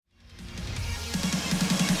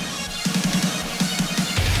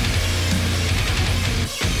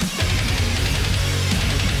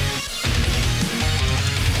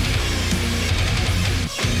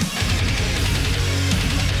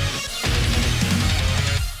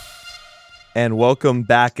And welcome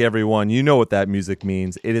back, everyone. You know what that music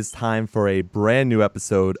means. It is time for a brand new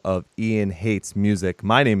episode of Ian Hates Music.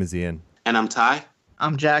 My name is Ian. And I'm Ty.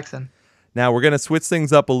 I'm Jackson. Now, we're going to switch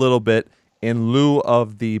things up a little bit. In lieu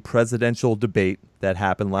of the presidential debate that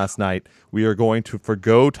happened last night, we are going to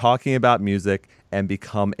forgo talking about music and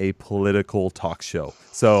become a political talk show.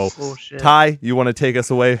 So, Ty, you want to take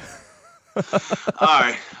us away? All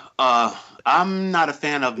right. I'm not a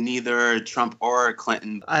fan of neither Trump or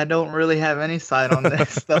Clinton. I don't really have any side on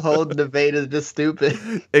this. The whole debate is just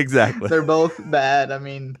stupid. Exactly. They're both bad. I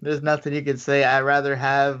mean, there's nothing you could say. I'd rather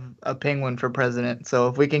have a penguin for president. So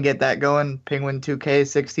if we can get that going, Penguin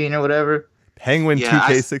 2K16 or whatever. Penguin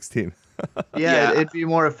 2K16. Yeah, it'd be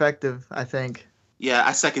more effective, I think. Yeah,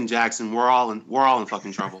 I second Jackson. We're all in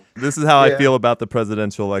fucking trouble. This is how I feel about the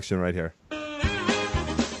presidential election right here.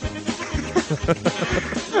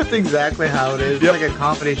 That's exactly how it is. Yep. It's like a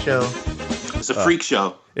comedy show. It's a freak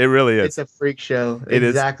show. It really is. It's a freak show. It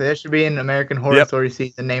exactly. There should be an American Horror Story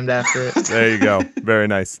season named after it. There you go. Very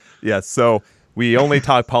nice. Yes. So we only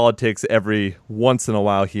talk politics every once in a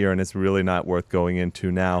while here, and it's really not worth going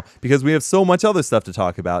into now because we have so much other stuff to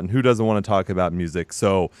talk about, and who doesn't want to talk about music?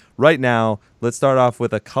 So right now, let's start off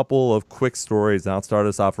with a couple of quick stories, and I'll start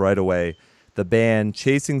us off right away. The band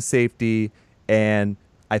Chasing Safety, and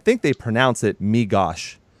I think they pronounce it Me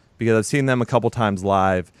Gosh because I've seen them a couple times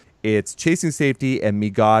live. It's Chasing Safety and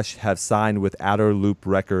Me Gosh have signed with Outer Loop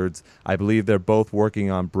Records. I believe they're both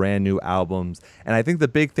working on brand new albums. And I think the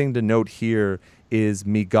big thing to note here is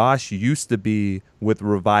Me Gosh used to be with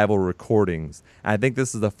Revival Recordings. And I think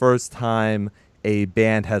this is the first time a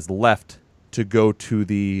band has left to go to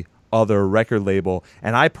the other record label.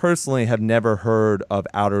 And I personally have never heard of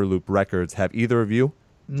Outer Loop Records. Have either of you?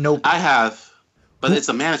 Nope. I have. But it's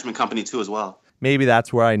a management company, too, as well. Maybe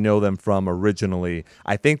that's where I know them from originally.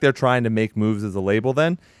 I think they're trying to make moves as a label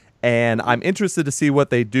then. And I'm interested to see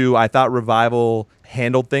what they do. I thought Revival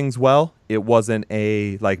handled things well. It wasn't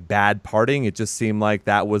a bad parting. It just seemed like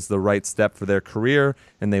that was the right step for their career.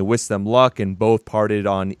 And they wished them luck and both parted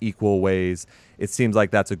on equal ways. It seems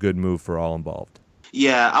like that's a good move for all involved.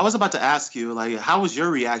 Yeah, I was about to ask you, how was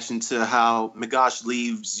your reaction to how Me Gosh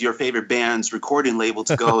leaves your favorite band's recording label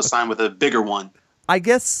to go sign with a bigger one? I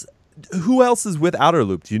guess, who else is with Outer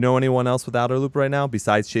Loop? Do you know anyone else with Outer Loop right now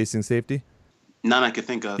besides Chasing Safety? None I could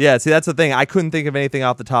think of. Yeah, see, that's the thing. I couldn't think of anything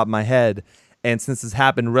off the top of my head. And since this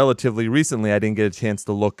happened relatively recently, I didn't get a chance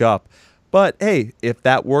to look up. But hey, if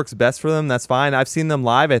that works best for them, that's fine. I've seen them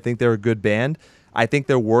live. I think they're a good band. I think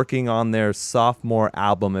they're working on their sophomore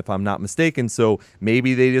album, if I'm not mistaken. So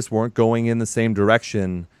maybe they just weren't going in the same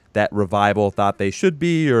direction that Revival thought they should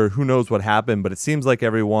be, or who knows what happened, but it seems like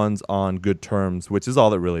everyone's on good terms, which is all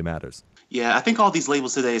that really matters. Yeah, I think all these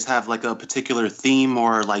labels today have a particular theme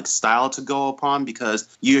or style to go upon,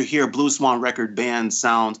 because you hear Blue Swan record bands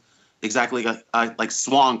sound exactly like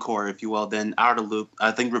Swancore, if you will, then Outer Loop.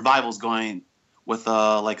 I think Revival's going with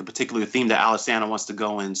a particular theme that Alesana wants to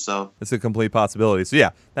go in. So it's a complete possibility. So yeah,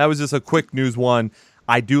 that was just a quick news one.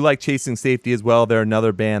 I do like Chasing Safety as well. They're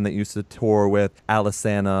another band that used to tour with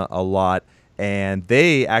Alesana a lot. And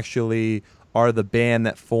they actually are the band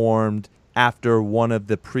that formed after one of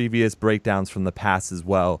the previous breakdowns from the past as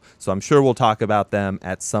well. So I'm sure we'll talk about them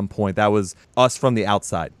at some point. That was Us from the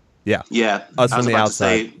Outside. Yeah. Yeah. Us from the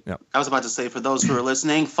Outside. I was about to say, for those who are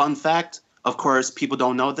listening, fun fact, of course, people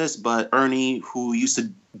don't know this, but Ernie, who used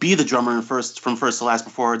to be the drummer from First to Last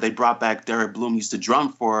before they brought back Derek Bloom, used to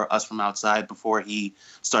drum for Us from Outside before he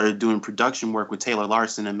started doing production work with Taylor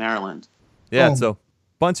Larson in Maryland. Yeah, so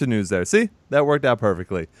bunch of news there. See? That worked out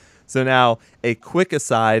perfectly. So now, a quick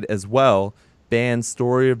aside as well, band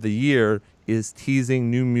Story of the Year is teasing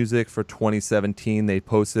new music for 2017. They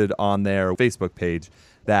posted on their Facebook page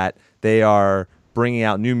that they are bringing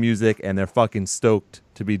out new music and they're fucking stoked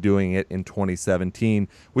to be doing it in 2017,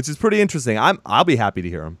 which is pretty interesting. I'll be happy to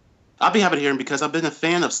hear them. I'll be happy to hear them because I've been a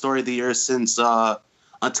fan of Story of the Year since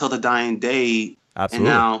Until the Dying Day.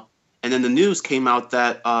 Absolutely. And then the news came out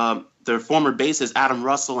that their former bassist Adam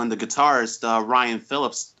Russell and the guitarist Ryan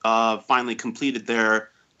Phillips finally completed their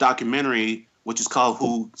documentary, which is called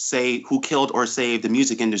Who Killed or Saved the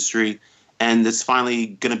Music Industry, and it's finally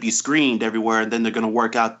going to be screened everywhere. And then they're going to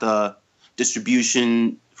work out the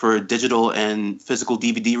distribution for digital and physical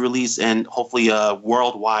DVD release, and hopefully a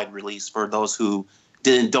worldwide release for those who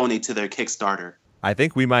didn't donate to their Kickstarter. I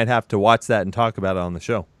think we might have to watch that and talk about it on the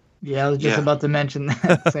show. Yeah, I was just about to mention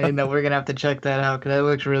that, saying that we're going to have to check that out because that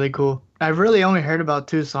looks really cool. I've really only heard about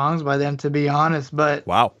 2 songs by them, to be honest, but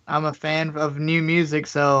wow, I'm a fan of new music,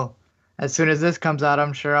 so as soon as this comes out,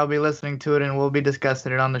 I'm sure I'll be listening to it and we'll be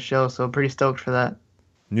discussing it on the show, so pretty stoked for that.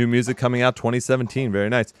 New music coming out 2017, very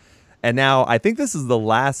nice. And now I think this is the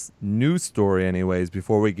last news story anyways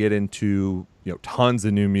before we get into, tons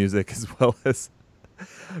of new music as well as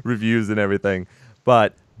reviews and everything.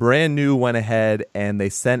 But Brand New went ahead and they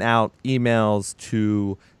sent out emails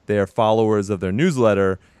to their followers of their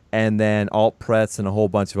newsletter, and then Alt Press and a whole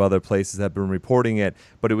bunch of other places have been reporting it.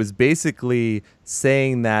 But it was basically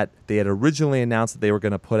saying that they had originally announced that they were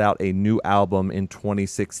going to put out a new album in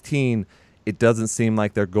 2016. It doesn't seem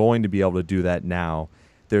like they're going to be able to do that now.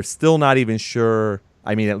 They're still not even sure.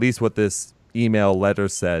 I mean, at least what this email letter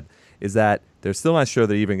said is that they're still not sure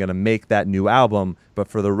they're even going to make that new album. But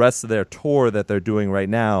for the rest of their tour that they're doing right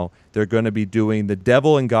now, they're going to be doing The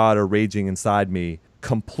Devil and God Are Raging Inside Me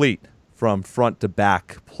complete from front to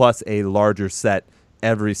back, plus a larger set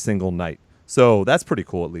every single night. So that's pretty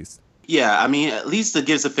cool, at least. Yeah, I mean, at least it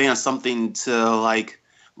gives the fans something to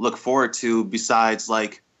look forward to besides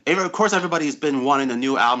of course everybody's been wanting a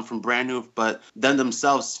new album from Brand New, but then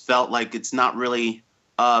themselves felt like it's not really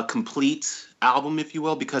a complete album, if you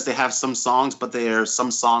will, because they have some songs, but there are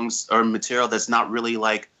some songs or material that's not really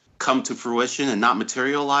come to fruition and not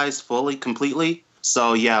materialized fully, completely.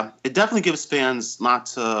 So yeah, it definitely gives fans not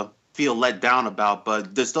to feel let down about,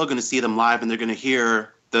 but they're still going to see them live and they're going to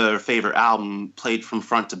hear their favorite album played from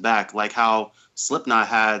front to back, like how Slipknot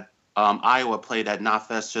had Iowa played at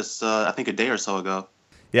Knotfest just I think a day or so ago.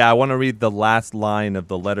 Yeah, I want to read the last line of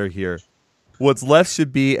the letter here. What's left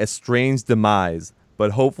should be a strange demise,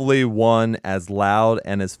 but hopefully one as loud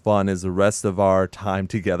and as fun as the rest of our time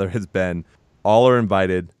together has been. All are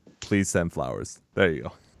invited. Please send flowers. There you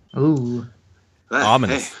go. Ooh.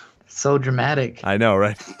 Ominous. Hey. So dramatic. I know,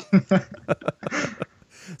 right?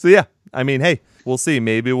 So yeah, I mean, hey, we'll see.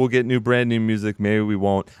 Maybe we'll get brand new music. Maybe we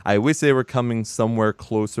won't. I wish they were coming somewhere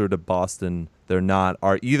closer to Boston. They're not.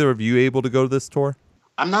 Are either of you able to go to this tour?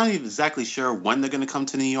 I'm not exactly sure when they're going to come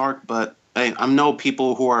to New York, but I know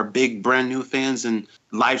people who are big Brand New fans and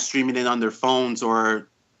live streaming it on their phones or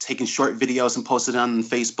taking short videos and posting it on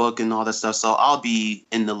Facebook and all that stuff. So I'll be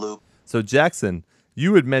in the loop. So Jackson,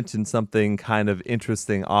 you had mentioned something kind of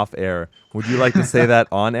interesting off air. Would you like to say that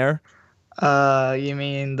on air? You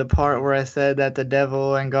mean the part where I said that The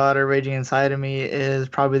Devil and God Are Raging Inside of Me is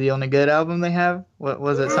probably the only good album they have? What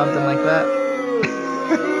was it, something like that?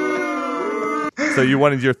 So you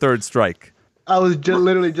wanted your third strike. I was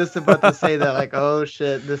literally just about to say that, oh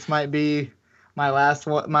shit, this might be my last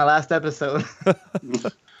episode.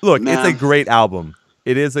 Look, Man. It's a great album.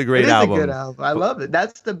 It is a great album. It is a good album. I love it.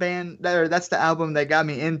 That's the band, that's the album that got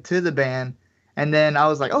me into the band. And then I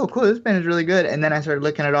was like, oh, cool, this band is really good. And then I started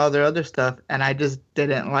looking at all their other stuff, and I just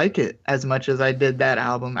didn't like it as much as I did that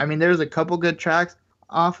album. I mean, there's a couple good tracks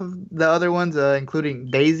off of the other ones, including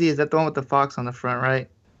Daisy. Is that the one with the fox on the front, right?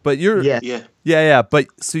 But you're... Yeah. Yeah. But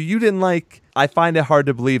so you didn't like... I find it hard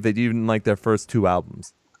to believe that you didn't like their first two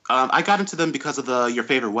albums. I got into them because of Your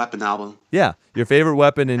Favorite Weapon album. Yeah. Your Favorite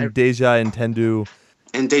Weapon and Deja Entendu.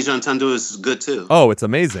 And Deja Entendu is good, too. Oh, it's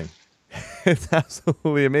amazing. It's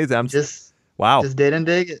absolutely amazing. Wow. Just didn't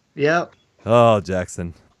dig it. Yep. Oh,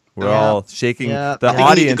 Jackson. We're all shaking. Yeah. The I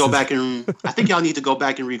audience. I think y'all need to go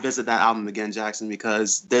back and revisit that album again, Jackson,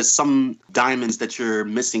 because there's some diamonds that you're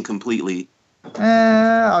missing completely.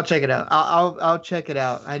 I'll check it out. I'll check it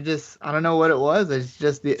out. I don't know what it was. It's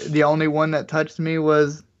just the only one that touched me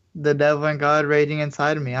was The Devil and God Raging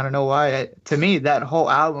Inside of Me. I don't know why. To me, that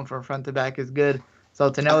whole album from front to back is good.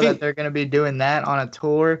 So to know that they're going to be doing that on a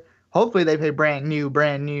tour, hopefully they play brand new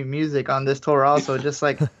music on this tour also. Just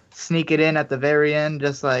sneak it in at the very end.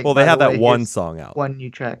 Just well, they have that one song out. One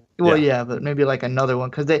new track. Well, yeah, but maybe another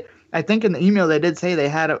one. Because I think in the email they did say they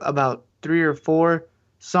had about 3 or 4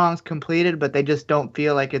 songs completed, but they just don't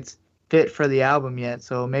feel like it's fit for the album yet.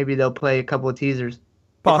 So maybe they'll play a couple of teasers.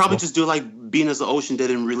 They'll probably just do like Being as the Ocean did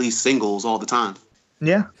and release singles all the time.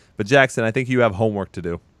 Yeah. But Jackson, I think you have homework to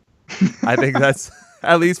do. I think that's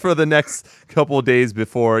at least for the next couple of days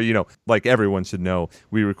before, like everyone should know,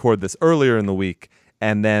 we record this earlier in the week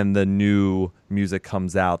and then the new music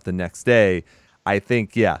comes out the next day. I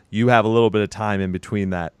think, you have a little bit of time in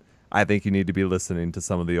between that. I think you need to be listening to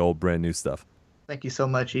some of the old brand new stuff. Thank you so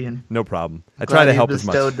much, Ian. No problem. I try to help as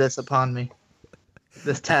much. Bestowed this upon me.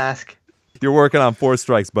 This task. You're working on 4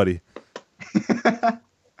 strikes, buddy.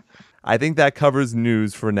 I think that covers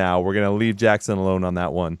news for now. We're going to leave Jackson alone on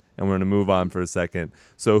that one, and we're going to move on for a second.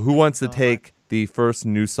 So who wants to take the first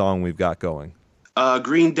new song we've got going?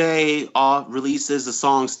 Green Day releases the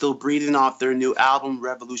song Still Breathing off their new album,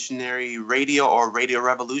 Revolutionary Radio or Radio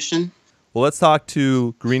Revolution. Well, let's talk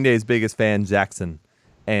to Green Day's biggest fan, Jackson,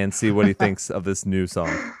 and see what he thinks of this new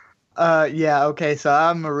song. Yeah, okay, so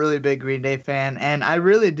I'm a really big Green Day fan, and I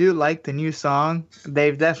really do like the new song.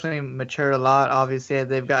 They've definitely matured a lot, obviously, as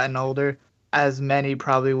they've gotten older. As many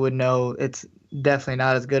probably would know, it's definitely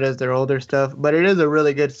not as good as their older stuff, but it is a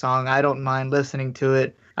really good song. I don't mind listening to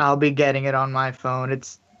it. I'll be getting it on my phone. It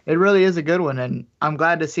really is a good one, and I'm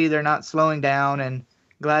glad to see they're not slowing down, and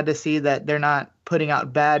glad to see that they're not putting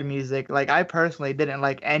out bad music. Like, I personally didn't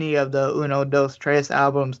like any of the Uno Dos Tres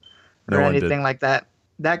albums No or one did. anything like that.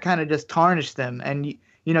 That kind of just tarnished them. And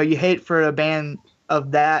you hate for a band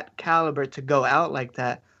of that caliber to go out like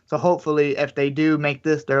that. So hopefully, if they do make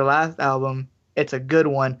this their last album, it's a good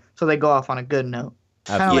one, so they go off on a good note.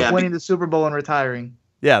 Kind of Absolutely. Yeah, like winning the Super Bowl and retiring.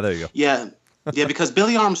 Yeah, there you go. Yeah, yeah, because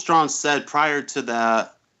Billy Armstrong said prior to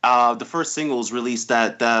that, the first singles released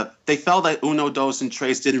that they felt that Uno Dos and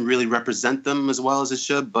Tres didn't really represent them as well as it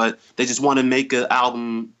should, but they just want to make an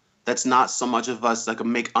album that's not so much of us like a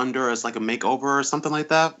make under as like a makeover or something like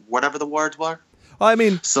that, whatever the words were. Well, I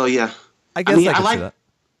mean, So yeah, I guess mean, I I can like- see that.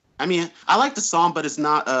 I mean, I like the song, but it's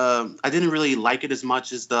not. I didn't really like it as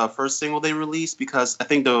much as the first single they released because I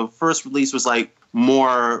think the first release was like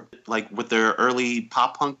more like with their early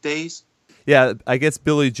pop punk days. Yeah, I guess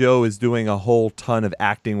Billy Joe is doing a whole ton of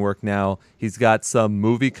acting work now. He's got some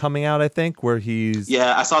movie coming out, I think, where he's...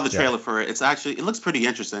 Yeah, I saw the trailer for it. It looks pretty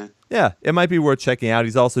interesting. Yeah, it might be worth checking out.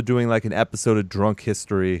 He's also doing like an episode of Drunk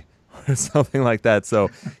History or something like that. So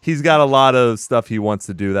he's got a lot of stuff he wants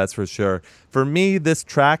to do, that's for sure. For me, this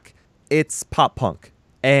track, it's pop punk.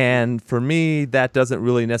 And for me, that doesn't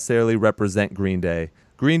really necessarily represent Green Day.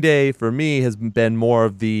 Green Day, for me, has been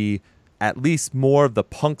at least more of the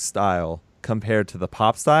punk style compared to the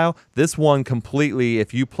pop style. This one completely,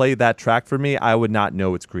 if you play that track for me, I would not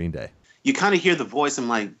know it's Green Day. You kind of hear the voice and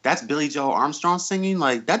like, that's Billy Joe Armstrong singing?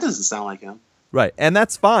 Like, that doesn't sound like him. Right. And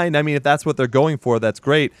that's fine. I mean, if that's what they're going for, that's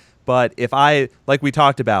great. But if like we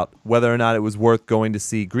talked about, whether or not it was worth going to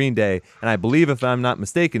see Green Day, and I believe, if I'm not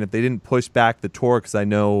mistaken, if they didn't push back the tour, because I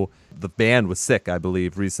know the band was sick, I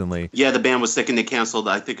believe, recently. Yeah, the band was sick and they canceled,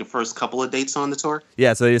 I think, the first couple of dates on the tour.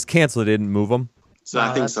 Yeah, so they just canceled it, didn't move them. So Wow,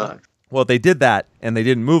 I think that so. sucks. Well, if they did that and they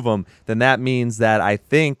didn't move them, then that means that I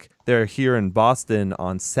think they're here in Boston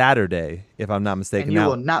on Saturday, if I'm not mistaken. And you Now,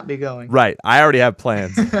 will not be going. right. I already have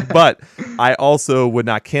plans. But I also would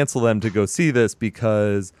not cancel them to go see this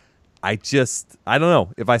because I don't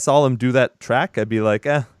know. If I saw them do that track, I'd be like,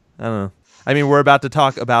 I don't know. I mean, we're about to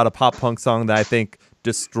talk about a pop punk song that I think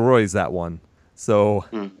destroys that one. So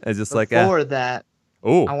it's just like, Before that, I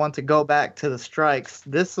oh, want to go back to the strikes.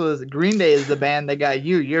 Green Day is the band that got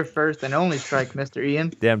you your first and only strike, Mr.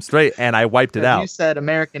 Ian. damn straight. And I wiped it You out. said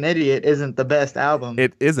American Idiot isn't the best album.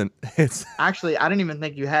 It isn't. It's. Actually, I didn't even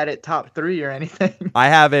think you had it top 3 or anything. I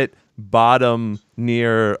have it bottom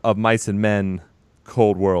near Of Mice and Men,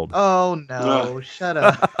 Cold World. Oh no! Shut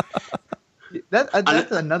up.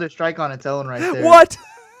 That's another strike on its own right there. What?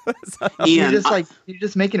 Ian, You're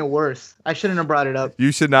just making it worse. I shouldn't have brought it up.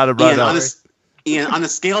 You should not have brought Ian, it on up. Ian, on the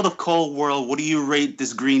scale of Cold World, what do you rate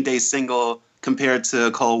this Green Day single compared to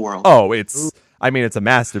Cold World? Oh, it's a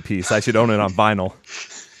masterpiece. I should own it on vinyl.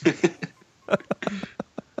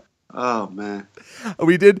 Oh, man.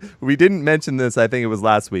 We didn't mention this, I think it was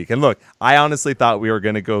last week. And look, I honestly thought we were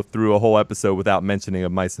going to go through a whole episode without mentioning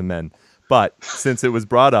Of Mice and Men. But since it was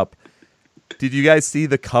brought up, did you guys see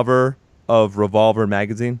the cover of Revolver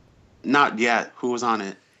magazine? Not yet. Who was on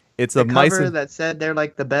it? It's The a mice cover and that said they're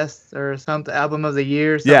like the best or something album of the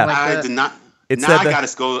year. Something Yeah. like I that. did not. It Now said I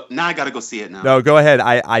that- gotta go see it now. No, go ahead.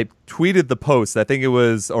 I tweeted the post. I think it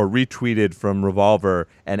was, or retweeted from Revolver,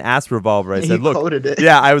 and asked Revolver. I He said, look, quoted it.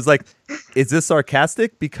 yeah, I was like, is this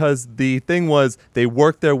sarcastic? Because the thing was, they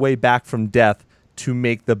worked their way back from death to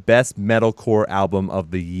make the best metalcore album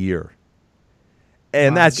of the year.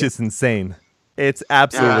 And My that's God. just insane. It's Yeah,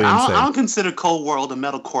 absolutely I insane. don't consider Cold World a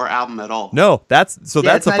metalcore album at all. No, that's Yeah,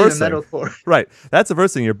 the it's not first even thing. metalcore. Right. That's the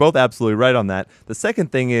first thing. You're both absolutely right on that. The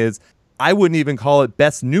second thing is, I wouldn't even call it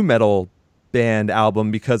best new metal band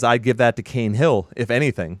album because I'd give that to Cane Hill, if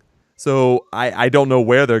anything. So I don't know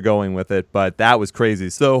where they're going with it, but that was crazy.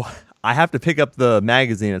 So I have to pick up the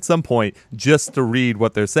magazine at some point just to read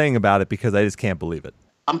what they're saying about it because I just can't believe it.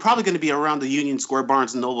 I'm probably going to be around the Union Square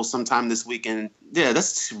Barnes and Noble sometime this weekend. Yeah,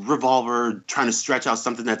 that's Revolver trying to stretch out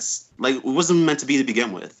something that's like it wasn't meant to be to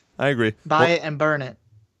begin with. I agree. Buy it and burn it.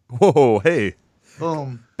 Whoa, hey.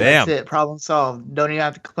 Boom. Damn. That's it. Problem solved. Don't even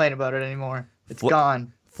have to complain about it anymore. It's Fl-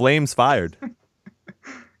 gone. Flames fired.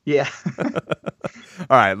 Yeah.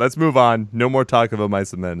 All right, let's move on. No more talk of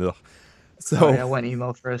Mice and Men. Ugh. So Sorry, I went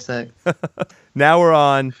emo for a sec. now we're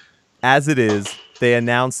on As It Is. They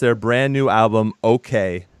announced their brand new album,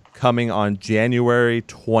 OK, coming on January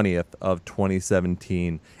 20th of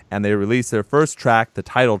 2017. and they released their first track, the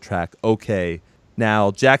title track, Okay.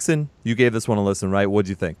 Now, Jackson, you gave this one a listen, right? What'd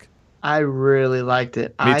you think? I really liked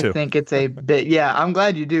it. Me too. I think it's a bit. Yeah, I'm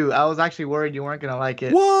glad you do. I was actually worried you weren't gonna like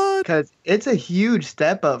it. What? Because it's a huge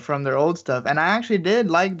step up from their old stuff, and I actually did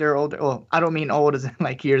like their old. Well, I don't mean old as in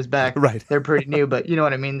like years back. Right. They're pretty new, but you know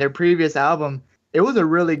what I mean. Their previous album, it was a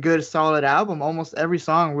really good, solid album. Almost every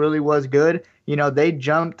song really was good. You know, they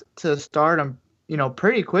jumped to stardom,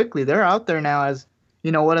 pretty quickly. They're out there now as,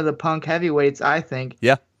 one of the punk heavyweights, I think.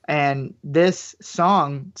 Yeah. And this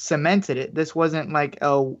song cemented it. This wasn't like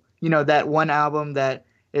that one album that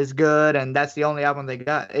is good and that's the only album they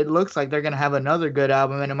got. It looks like they're going to have another good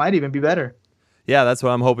album and it might even be better. Yeah, that's what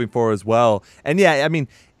I'm hoping for as well. And yeah, I mean,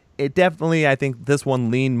 it definitely, I think this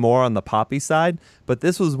one leaned more on the poppy side, but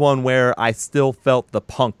this was one where I still felt the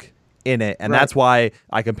punk in it. And that's why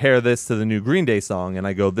I compare this to the new Green Day song and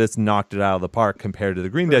I go, this knocked it out of the park compared to the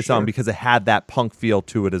Green Day song because it had that punk feel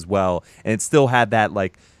to it as well. And it still had that,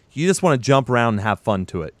 like, you just want to jump around and have fun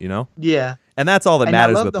to it, Yeah. And that's all that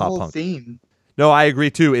matters with pop punk. I love the whole punk. theme. No, I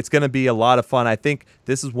agree too. It's going to be a lot of fun. I think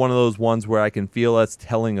this is one of those ones where I can feel us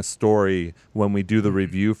telling a story when we do the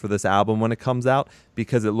review for this album when it comes out,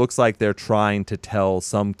 because it looks like they're trying to tell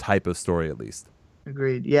some type of story at least.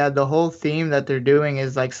 Agreed. Yeah, the whole theme that they're doing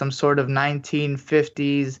is like some sort of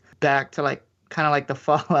 1950s back to like kind of like the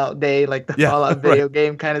Fallout Day, like the Fallout video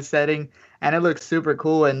game kind of setting. And it looks super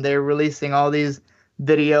cool. And they're releasing all these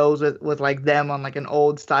videos with like them on like an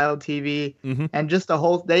old style TV and just the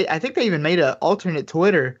whole I think they even made an alternate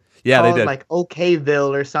Twitter called, they did, like Okayville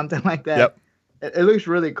or something like that. It looks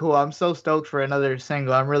really cool. I'm so stoked for another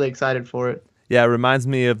single. I'm really excited for it. Yeah, it reminds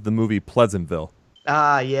me of the movie Pleasantville.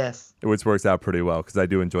 Ah, yes. Which works out pretty well because I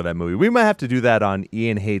do enjoy that movie. We might have to do that on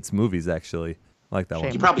Ian Hates Movies, actually. I like that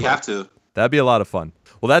one. You probably have to. That'd be a lot of fun.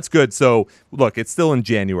 Well, that's good. So look, it's still in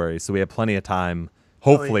January, so we have plenty of time.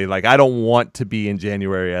 Hopefully, like, I don't want to be in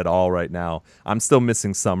January at all right now. I'm still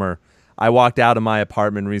missing summer. I walked out of my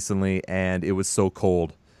apartment recently, and it was so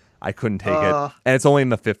cold. I couldn't take it. And it's only in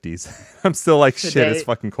the 50s. I'm still like, shit, it's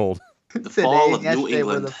fucking cold. The fall of New Yesterday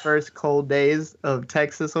were England. the first cold days of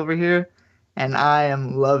Texas over here, and I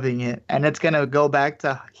am loving it. And it's going to go back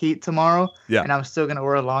to heat tomorrow, and I'm still going to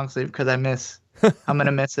wear a long sleeve because I'm going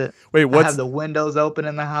to miss it. Wait, I have the windows open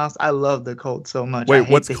in the house. I love the cold so much. Wait,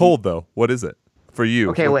 what's cold, though? What is it? For you.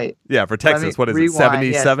 Okay, wait. Yeah, for Texas, what is it?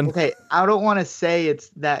 77? Yes. Okay, I don't want to say it's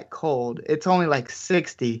that cold. It's only like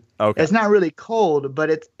 60. Okay. It's not really cold, but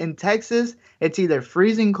it's in Texas, it's either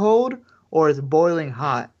freezing cold or it's boiling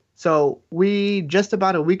hot. So we just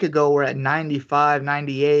about a week ago were at 95,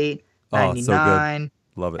 98, 99. So good.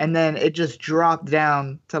 Love it. And then it just dropped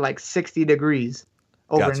down to like 60 degrees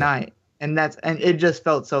overnight. Gotcha. And it just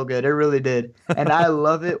felt so good. It really did. And I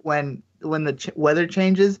love it when the weather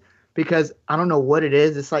changes, because I don't know what it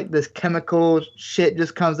is. It's like this chemical shit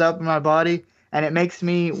just comes up in my body, and it makes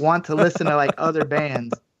me want to listen to like other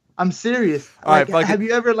bands. I'm serious. Like, have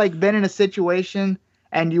you ever like been in a situation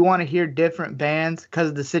and you want to hear different bands because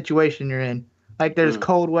of the situation you're in? Like there's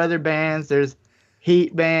cold weather bands, there's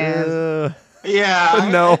heat bands. Yeah,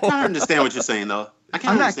 no. I kind of understand what you're saying though.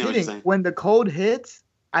 I'm not kidding. When the cold hits,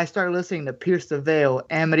 I start listening to Pierce the Veil,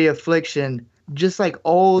 Amity Affliction, just like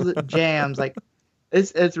old jams, like.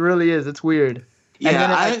 It really is. It's weird. Yeah, and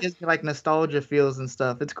then it gives me like nostalgia feels and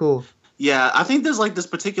stuff. It's cool. Yeah, I think there's like this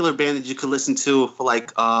particular band that you could listen to for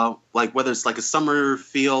like whether it's like a summer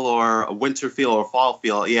feel or a winter feel or a fall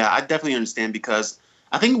feel. Yeah, I definitely understand, because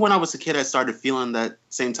I think when I was a kid, I started feeling that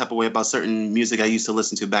same type of way about certain music I used to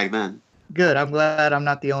listen to back then. Good. I'm glad I'm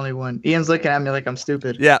not the only one. Ian's looking at me like I'm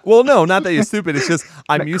stupid. Yeah. Well, no, not that you're stupid. It's just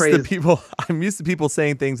I'm used to people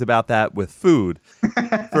saying things about that with food.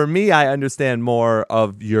 For me, I understand more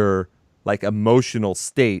of your like emotional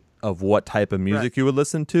state of what type of music you would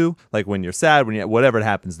listen to, like when you're sad, when you whatever it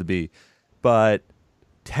happens to be. But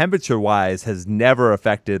temperature wise has never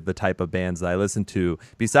affected the type of bands that I listen to.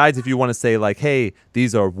 Besides, if you want to say like, hey,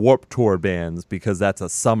 these are Warped Tour bands because that's a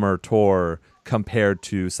summer tour compared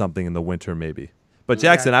to something in the winter maybe. But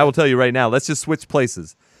Jackson, I will tell you right now, let's just switch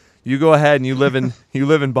places. You go ahead and you live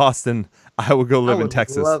in Boston. I will go live in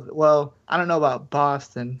Texas. Well, I don't know about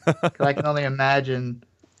Boston, 'cause I can only imagine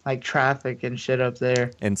like traffic and shit up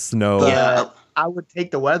there. And snow. But, yeah. I would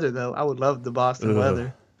take the weather though. I would love the Boston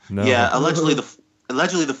weather. No. Yeah, allegedly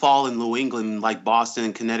the fall in New England, like Boston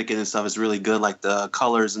and Connecticut and stuff, is really good. Like the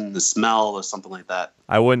colors and the smell or something like that.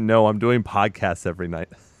 I wouldn't know. I'm doing podcasts every night.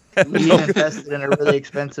 You invested in a really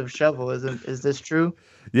expensive shovel. Is this true?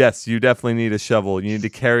 Yes, you definitely need a shovel. You need to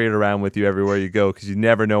carry it around with you everywhere you go because you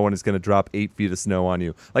never know when it's going to drop 8 feet of snow on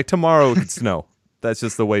you. Like tomorrow it could snow. That's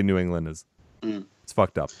just the way New England is. It's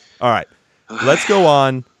fucked up. All right, let's go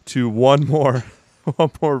on to one more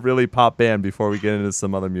one more really pop band before we get into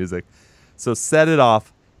some other music. So Set It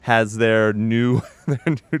Off has their new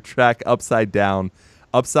track Upside Down.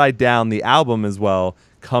 Upside Down, the album as well,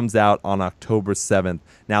 comes out on October 7th.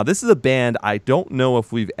 Now, this is a band I don't know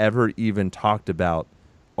if we've ever even talked about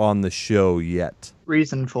on the show yet.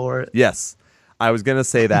 Reason for it. Yes, I was going to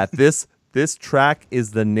say that. This track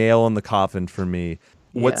is the nail in the coffin for me.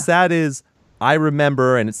 Yeah. What's sad is I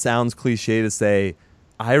remember, and it sounds cliche to say,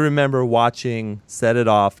 I remember watching Set It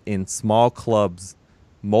Off in small clubs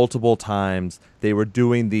multiple times. They were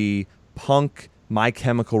doing the punk My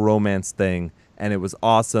Chemical Romance thing, and it was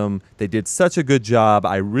awesome. They did such a good job.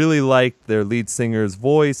 I really liked their lead singer's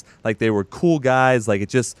voice. Like, they were cool guys. Like,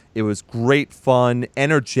 it was great fun,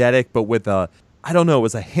 energetic, but with it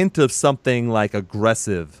was a hint of something like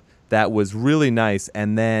aggressive that was really nice.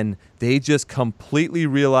 And then they just completely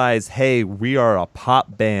realized, hey, we are a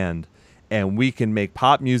pop band and we can make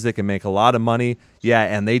pop music and make a lot of money. Yeah,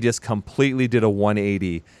 and they just completely did a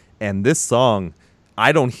 180. And this song,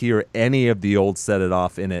 I don't hear any of the old Set It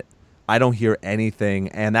Off in it. I don't hear anything.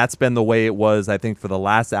 And that's been the way it was, I think, for the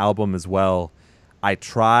last album as well. I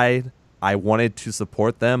tried. I wanted to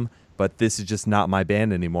support them, but this is just not my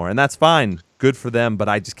band anymore. And that's fine. Good for them, but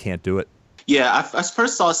I just can't do it. Yeah, I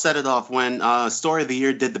first saw Set It Off when Story of the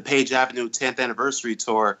Year did the Page Avenue 10th anniversary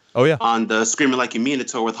tour. Oh, yeah. On the Screaming Like You Mean It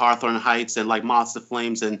tour with Hawthorne Heights and like Moths to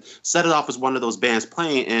Flames. And Set It Off was one of those bands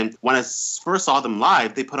playing. And when I first saw them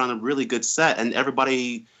live, they put on a really good set. And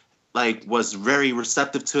everybody was very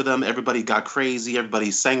receptive to them. Everybody got crazy.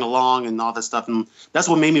 Everybody sang along and all that stuff. And that's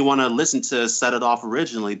what made me want to listen to Set It Off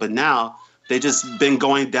originally. But now they just been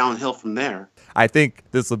going downhill from there. I think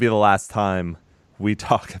this will be the last time we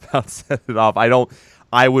talk about Set It Off.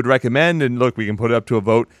 I would recommend, and look, we can put it up to a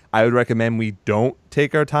vote. I would recommend we don't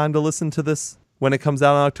take our time to listen to this when it comes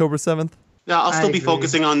out on October 7th. Yeah, I'll be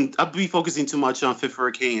agree. focusing too much on Fit for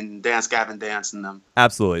a King and Dance Gavin Dance and them.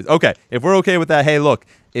 Absolutely. Okay, if we're okay with that, hey, look,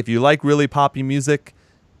 if you like really poppy music,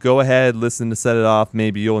 go ahead, listen to Set It Off.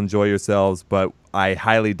 Maybe you'll enjoy yourselves, but I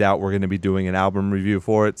highly doubt we're going to be doing an album review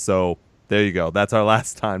for it. So there you go. That's our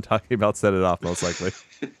last time talking about Set It Off, most likely.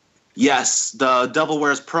 Yes, the Devil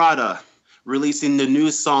Wears Prada releasing the new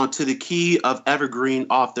song To the Key of Evergreen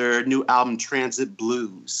off their new album Transit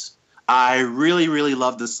Blues. I really, really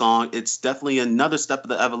love this song. It's definitely another step of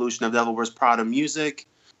the evolution of Devil Wears Prada music.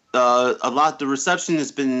 The reception has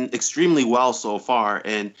been extremely well so far,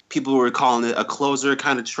 and people were calling it a closer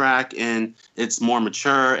kind of track, and it's more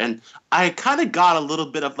mature. And I kind of got a little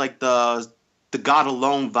bit of like the God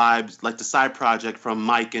Alone vibes, like the side project from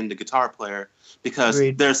Mike and the guitar player, because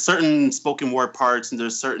Agreed. there's certain spoken word parts and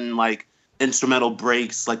there's certain like instrumental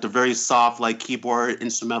breaks, like the very soft like keyboard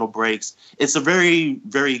instrumental breaks. It's a very,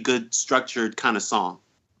 very good structured kind of song.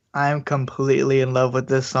 I'm completely in love with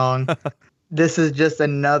this song. This is just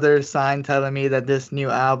another sign telling me that this new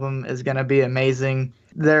album is going to be amazing.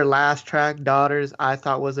 Their last track, Daughters, I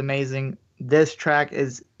thought was amazing. This track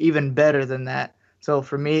is even better than that. So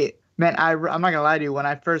for me, man, I'm not going to lie to you. When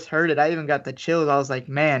I first heard it, I even got the chills. I was like,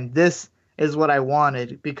 man, this is what I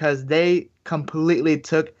wanted, because they completely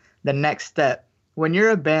took the next step. When you're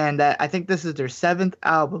a band that, I think this is their 7th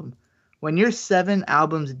album, when you're 7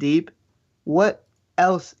 albums deep, what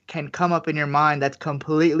else can come up in your mind that's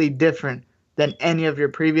completely different than any of your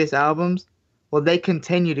previous albums? Well, they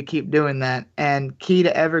continue to keep doing that. And Key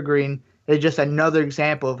to Evergreen is just another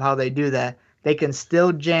example of how they do that. They can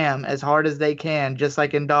still jam as hard as they can, just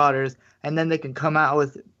like in Daughters, and then they can come out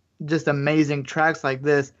with just amazing tracks like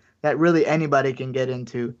this that really anybody can get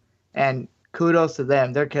into. And kudos to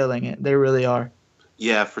them. They're killing it. They really are.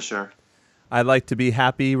 Yeah, for sure. I'd like to be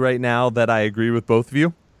happy right now that I agree with both of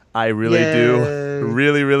you. I really do. Yay.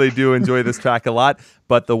 Really, really do enjoy this track a lot.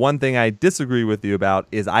 But the one thing I disagree with you about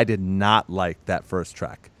is I did not like that first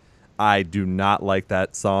track. I do not like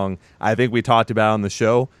that song. I think we talked about it on the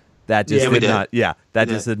show. That just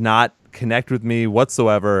just did not connect with me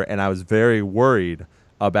whatsoever. And I was very worried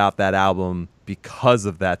about that album because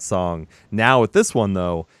of that song. Now with this one,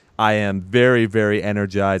 though, I am very, very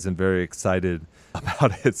energized and very excited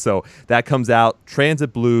about it. So that comes out,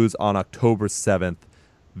 Transit Blues, on October 7th.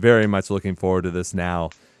 Very much looking forward to this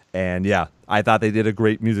now. And yeah, I thought they did a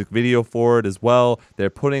great music video for it as well.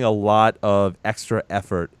 They're putting a lot of extra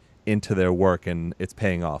effort into their work, and it's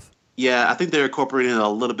paying off. Yeah, I think they're incorporating a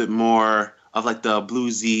little bit more of like the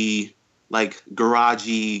bluesy, like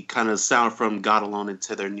garagey kind of sound from God Alone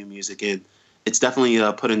into their new music. And it's definitely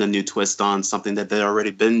putting a new twist on something that they've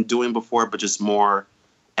already been doing before, but just more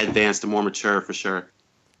advanced and more mature for sure.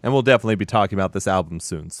 And we'll definitely be talking about this album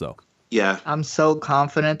soon. So Yeah. I'm so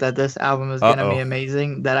confident that this album is gonna be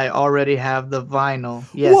amazing that I already have the vinyl.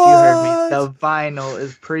 Yes, What? you heard me. The vinyl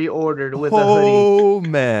is pre-ordered with a hoodie Oh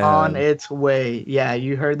man. on its way. Yeah,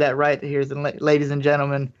 you heard that right. Here's the ladies and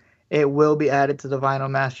gentlemen. It will be added to the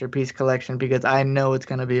vinyl masterpiece collection because I know it's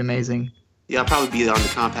gonna be amazing. Yeah, I'll probably be on the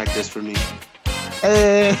compact disc for me.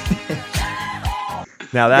 Hey.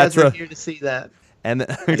 Now that's you guys are here to see that. and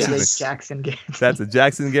It's a Jackson guarantee. that's a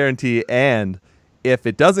Jackson guarantee. And if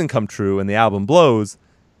it doesn't come true and the album blows,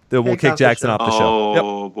 then we'll kick Jackson off the show.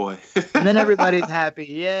 Oh boy. And then everybody's happy.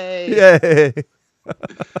 Yay. Yay.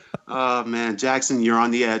 Oh man, Jackson, you're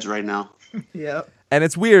on the edge right now. Yep. And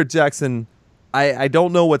it's weird, Jackson. I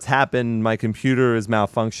don't know what's happened. My computer is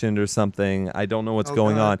malfunctioned or something. I don't know what's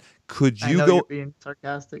going on. Could I you know go? you're being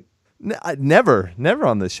sarcastic. Never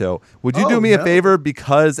on this show. Would you do me a favor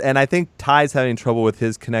because, and I think Ty's having trouble with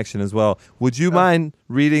his connection as well. Would you mind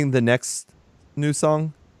reading the next new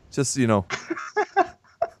song? Just,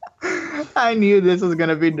 I knew this was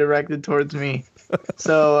gonna be directed towards me.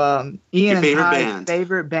 So Ian and Ty's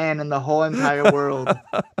favorite band in the whole entire world,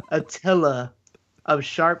 Attila of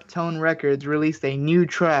Sharp Tone Records, released a new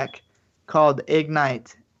track called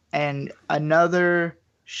Ignite, and another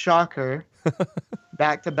shocker.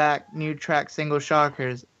 Back-to-back new track single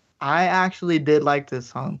shockers. I actually did like this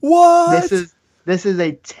song. What? This is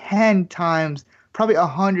a 10 times, probably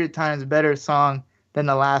 100 times better song than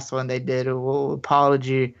the last one they did.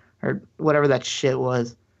 Apology or whatever that shit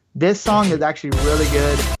was. This song is actually really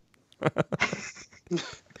good.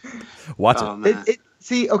 Watch it.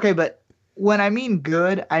 See, okay, but when I mean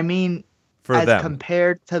good, I mean for as them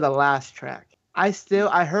compared to the last track. I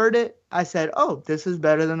heard it. I said, oh, this is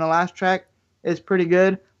better than the last track. It's pretty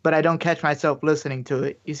good, but I don't catch myself listening to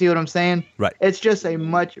it. You see what I'm saying? Right. It's just a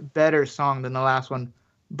much better song than the last one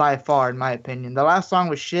by far, in my opinion. The last song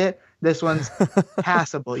was shit. This one's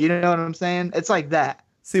passable. You know what I'm saying? It's like that.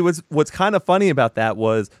 See, what's kind of funny about that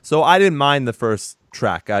was, so I didn't mind the first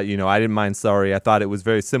track. I didn't mind Sorry. I thought it was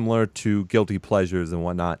very similar to Guilty Pleasures and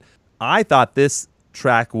whatnot. I thought this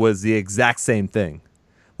track was the exact same thing.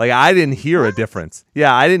 Like, I didn't hear a difference.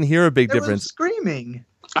 Yeah, I didn't hear a big difference. Was screaming.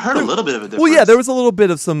 I heard a little bit of a difference. Well, yeah, there was a little bit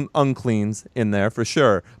of some uncleans in there for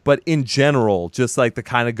sure. But in general, just like the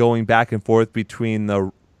kind of going back and forth between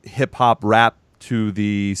the hip hop rap to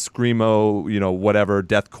the screamo, whatever,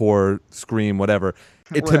 deathcore, scream, whatever.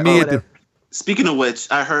 Speaking of which,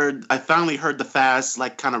 I finally heard the fast,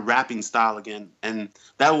 like kind of rapping style again. And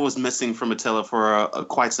that was missing from Attila for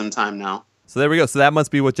quite some time now. So there we go. So that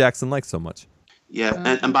must be what Jackson likes so much.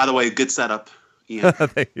 Yeah. And by the way, good setup. Yeah.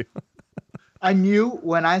 Thank you. I knew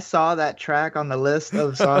when I saw that track on the list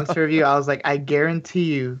of songs to review, I was like, I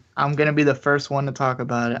guarantee you I'm going to be the first one to talk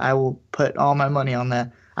about it. I will put all my money on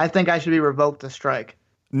that. I think I should be revoked a strike.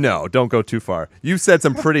 No, don't go too far. You've said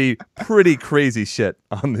some pretty crazy shit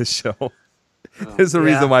on this show. There's a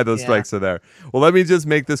reason why those strikes are there. Well, let me just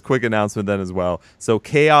make this quick announcement then as well. So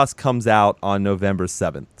Chaos comes out on November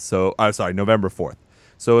 7th. So, November 4th.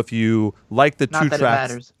 So if you like the two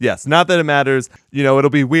tracks, yes, not that it matters. It'll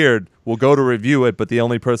be weird. We'll go to review it, but the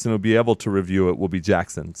only person who'll be able to review it will be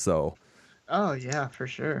Jackson. So, oh yeah, for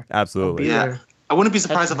sure, absolutely. Yeah, I wouldn't be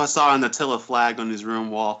surprised if I saw an Attila flag on his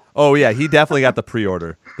room wall. Oh yeah, he definitely got the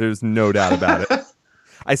pre-order. There's no doubt about it.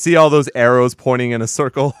 I see all those arrows pointing in a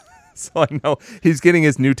circle, so I know he's getting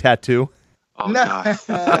his new tattoo. Oh no. God.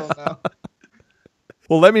 Oh, no.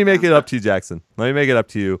 Well, let me make it up to you, Jackson. Let me make it up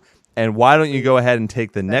to you. And why don't you go ahead and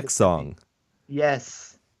take the next song?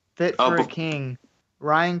 Yes. Fit for a King.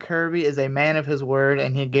 Ryan Kirby is a man of his word,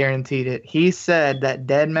 and he guaranteed it. He said that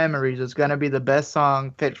Dead Memories was going to be the best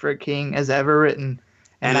song Fit for a King has ever written.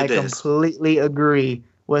 And I completely agree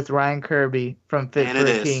with Ryan Kirby from Fit for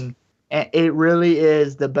a King. And it really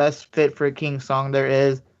is the best Fit for a King song there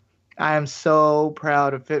is. I am so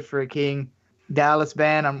proud of Fit for a King. Dallas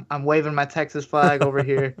band, I'm waving my Texas flag over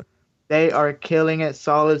here. They are killing it.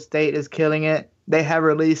 Solid State is killing it. They have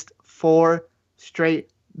released 4 straight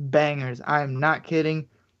bangers. I am not kidding.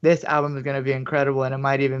 This album is going to be incredible, and it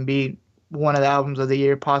might even be one of the albums of the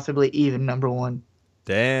year, possibly even number 1.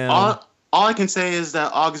 Damn. All I can say is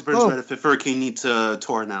that Augsburg's Red Fit for a King need to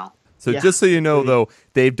tour now. So just so you know, though,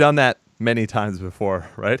 they've done that many times before,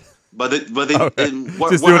 right? But just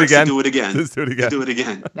do it again. Do it again. Just do it again. Do it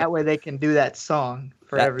again. That way they can do that song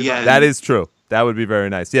for everybody. Yeah, that is true. That would be very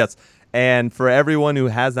nice. Yes. And for everyone who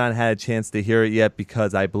has not had a chance to hear it yet,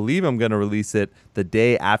 because I believe I'm going to release it the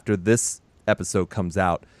day after this episode comes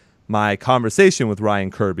out, my conversation with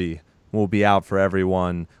Ryan Kirby will be out for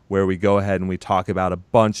everyone, where we go ahead and we talk about a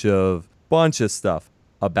bunch of stuff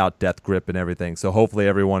about Death Grip and everything. So hopefully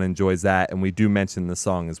everyone enjoys that, and we do mention the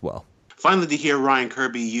song as well. finally to hear Ryan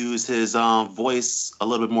Kirby use his voice a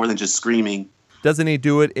little bit more than just screaming. Doesn't he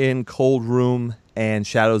do it in Cold Room and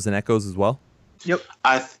Shadows and Echoes as well? Yep.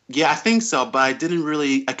 I think so, but I couldn't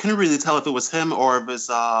really tell if it was him or if it's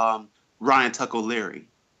Ryan Tuck O'Leary.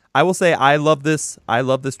 I will say I love this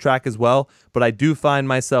track as well, but I do find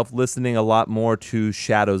myself listening a lot more to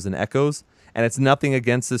Shadows and Echoes, and it's nothing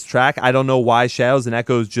against this track. I don't know why Shadows and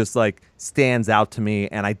Echoes just like stands out to me,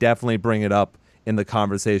 and I definitely bring it up in the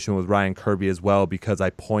conversation with Ryan Kirby as well because I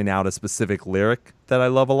point out a specific lyric that I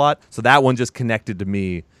love a lot. So that one just connected to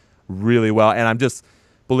me really well, and I'm just,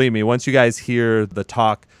 believe me, once you guys hear the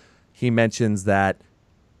talk, he mentions that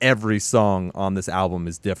every song on this album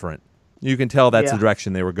is different. You can tell that's the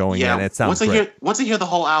direction they were going in. It sounds great. Once I hear the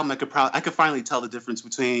whole album, I could finally tell the difference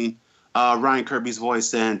between Ryan Kirby's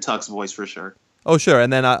voice and Tuck's voice for sure. Oh, sure.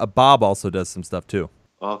 And then Bob also does some stuff too.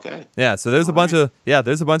 Okay. Yeah, so there's a bunch of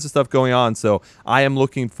stuff going on. So I am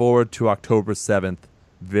looking forward to October 7th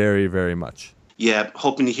very, very much. Yeah,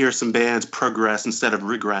 hoping to hear some bands progress instead of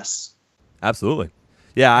regress. Absolutely.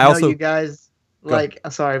 Yeah, I know you guys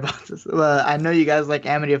sorry about this. I know you guys like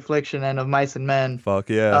Amity Affliction and Of Mice and Men. Fuck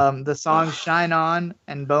yeah. The songs Shine On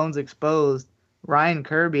and Bones Exposed, Ryan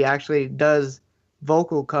Kirby actually does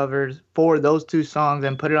vocal covers for those two songs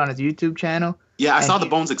and put it on his YouTube channel. Yeah, I saw the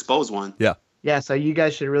Bones Exposed one. Yeah. Yeah, so you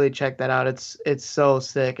guys should really check that out. It's so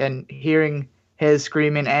sick. And hearing his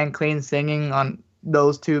screaming and clean singing on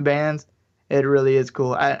those two bands, it really is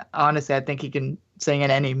cool. Honestly, I think he can sing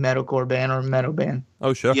in any metalcore band or metal band.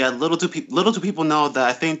 Oh, sure. Yeah, little do people know that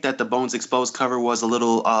I think that the Bones Exposed cover was a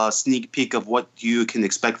little sneak peek of what you can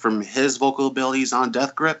expect from his vocal abilities on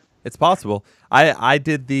Death Grip. It's possible. I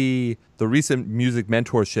did the recent music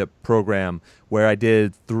mentorship program where I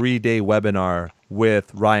did 3-day webinar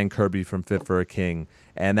with Ryan Kirby from Fit for a King,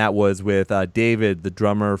 and that was with David, the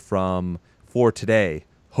drummer from For Today,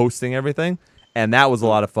 hosting everything. And that was a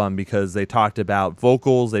lot of fun because they talked about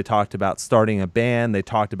vocals, they talked about starting a band, they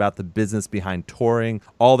talked about the business behind touring.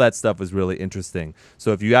 All that stuff was really interesting.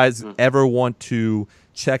 So if you guys ever want to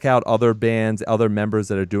check out other bands, other members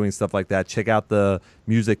that are doing stuff like that, check out the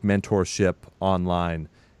music mentorship online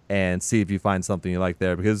and see if you find something you like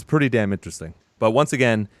there because it's pretty damn interesting. But once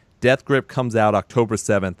again, Death Grip comes out October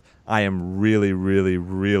 7th. I am really, really,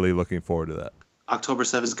 really looking forward to that. October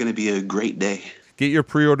 7th is going to be a great day. Get your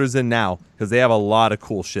pre-orders in now because they have a lot of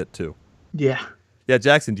cool shit too. Yeah. Yeah,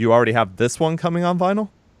 Jackson, do you already have this one coming on vinyl?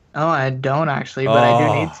 Oh, I don't actually, but I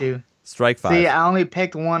do need to. Strike 5. See, I only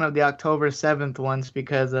picked one of the October 7th ones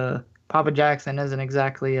because Papa Jackson isn't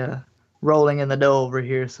exactly rolling in the dough over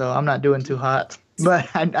here, so I'm not doing too hot. But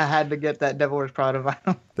I had to get that Devil Wears Prada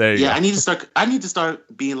vinyl. There you go. I need to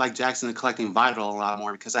start being like Jackson and collecting vinyl a lot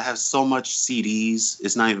more because I have so much CDs.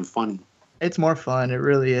 It's not even funny. It's more fun. It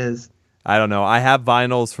really is. I don't know. I have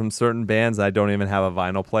vinyls from certain bands. I don't even have a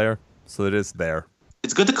vinyl player, so it is there.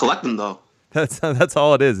 It's good to collect them, though. That's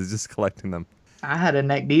all it is. It's just collecting them. I had a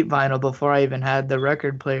Neck Deep vinyl before I even had the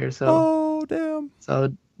record player, so. Oh, damn.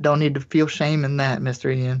 So don't need to feel shame in that,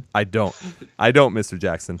 Mr. Ian. I don't, Mr.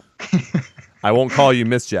 Jackson. I won't call you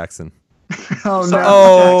Miss Jackson. Oh, no.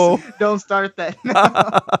 Oh. Don't start that.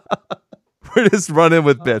 No. We're just running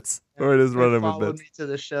with bits. We're just running with Follow bits. me to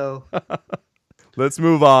the show. Let's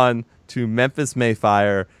move on to Memphis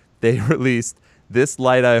Mayfire. They released This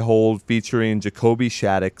Light I Hold featuring Jacoby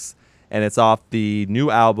Shaddix, and it's off the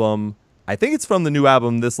new album. I think it's from the new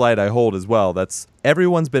album This Light I Hold as well.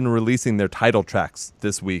 Everyone's been releasing their title tracks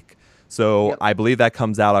this week. So yep. I believe that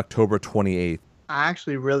comes out October 28th. I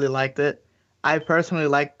actually really liked it. I personally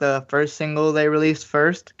liked the first single they released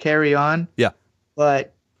first, Carry On. Yeah.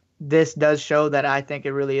 But this does show that I think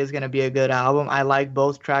it really is going to be a good album. I like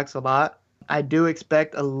both tracks a lot. I do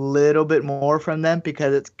expect a little bit more from them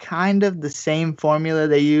because it's kind of the same formula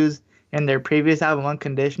they used in their previous album,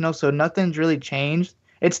 Unconditional. So nothing's really changed.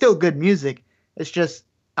 It's still good music. It's just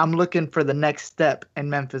I'm looking for the next step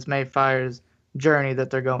in Memphis Mayfire's journey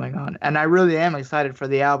that they're going on. And I really am excited for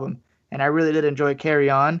the album. And I really did enjoy Carry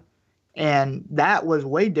On. And that was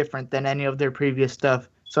way different than any of their previous stuff.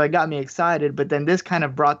 So it got me excited. But then this kind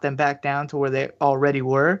of brought them back down to where they already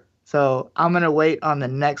were. So I'm going to wait on the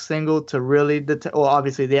next single to really,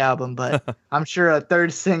 obviously the album, but I'm sure a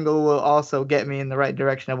third single will also get me in the right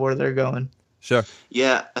direction of where they're going. Sure.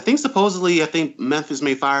 Yeah, I think Memphis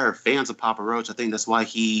Mayfire are fans of Papa Roach. I think that's why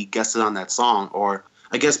he guessed it on that song. Or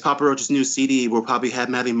I guess Papa Roach's new CD will probably have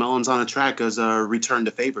Matty Mullins on a track as a return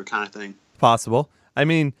to favor kind of thing. Possible. I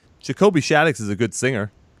mean, Jacoby Shaddix is a good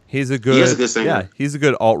singer. He's a good, He is a good singer. Yeah, he's a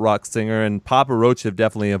good alt rock singer, and Papa Roach have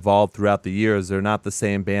definitely evolved throughout the years. They're not the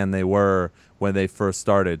same band they were when they first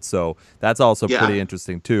started, so that's also pretty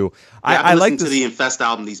interesting too. I like listened this. to the Infest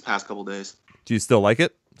album these past couple days. Do you still like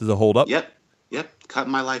it? Does it hold up? Yep, cut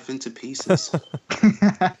my life into pieces.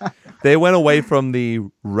 They went away from the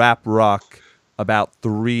rap rock about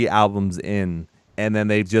 3 albums in, and then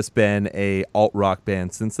they've just been a alt rock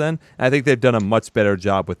band since then. And I think they've done a much better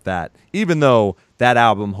job with that, even though that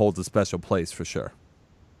album holds a special place for sure.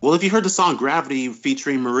 Well, if you heard the song Gravity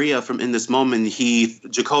featuring Maria from In This Moment,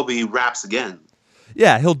 Jacoby raps again.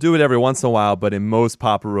 Yeah, he'll do it every once in a while, but in most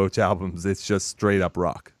Papa Roach albums, it's just straight up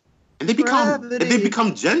rock. And they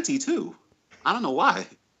become genty too. I don't know why.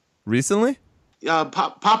 Recently?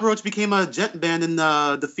 Papa Roach became a gent band in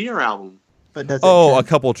the Fear album. But does a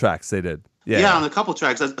couple tracks they did. Yeah, on a couple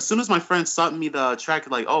tracks. As soon as my friend sent me the track,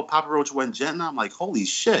 like, oh, Papa Roach went gent, and I'm like, holy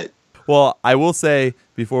shit. Well, I will say,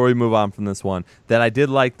 before we move on from this one, that I did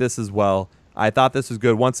like this as well. I thought this was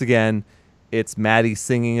good. Once again, it's Maddie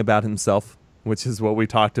singing about himself, which is what we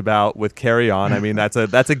talked about with Carry On. I mean, that's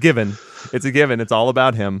a given. It's a given. It's all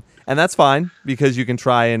about him. And that's fine, because you can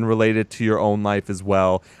try and relate it to your own life as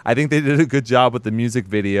well. I think they did a good job with the music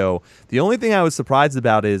video. The only thing I was surprised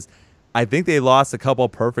about is I think they lost a couple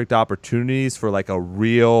perfect opportunities for like a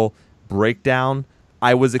real breakdown.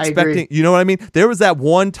 I was expecting, you know what I mean? There was that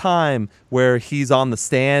one time where he's on the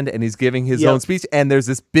stand and he's giving his own speech, and there's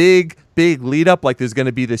this big lead up, like there's going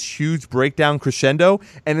to be this huge breakdown crescendo,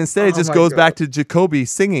 and instead it just goes back to Jacoby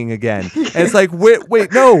singing again. And it's like,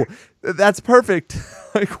 wait, no, that's perfect.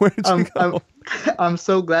 Like, where'd you go? I'm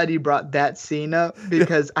so glad you brought that scene up,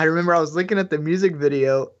 because I remember I was looking at the music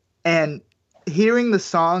video and hearing the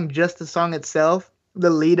song, just the song itself, the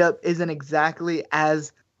lead up isn't exactly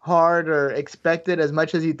as hard or expected as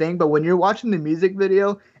much as you think, but when you're watching the music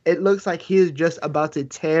video, it looks like he is just about to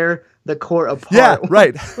tear the core apart. Yeah,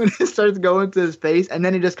 right. When it starts going to his face, and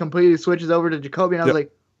then he just completely switches over to Jacoby, and I was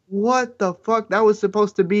like, what the fuck? That was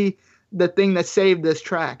supposed to be the thing that saved this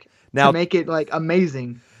track, to make it like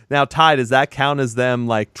amazing. Now, Ty, does that count as them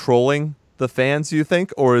like trolling the fans, you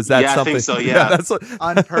think? Or is that something? I think so, yeah. That's what...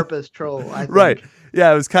 On purpose troll, I think. Right.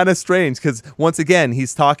 Yeah, it was kind of strange because, once again,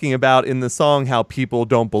 he's talking about in the song how people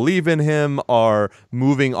don't believe in him, are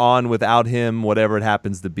moving on without him, whatever it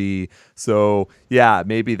happens to be. So, yeah,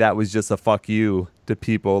 maybe that was just a fuck you to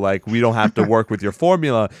people. Like, we don't have to work with your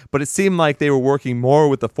formula. But it seemed like they were working more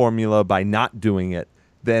with the formula by not doing it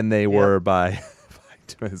than they were by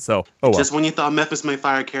doing it. So, just when you thought Memphis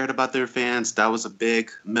Mayfire cared about their fans, that was a big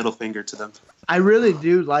middle finger to them. I really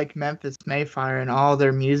do like Memphis Mayfire and all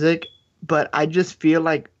their music, but I just feel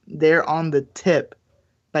like they're on the tip.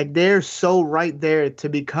 Like, they're so right there to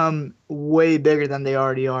become way bigger than they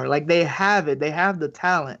already are. Like, they have it. They have the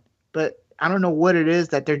talent. But I don't know what it is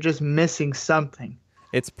that they're just missing something.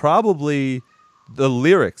 It's probably the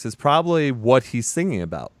lyrics. Is probably what he's singing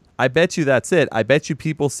about. I bet you that's it. I bet you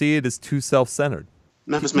people see it as too self-centered.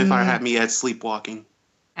 Memphis Mayfire had me at sleepwalking.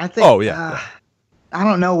 I think. Oh, yeah. I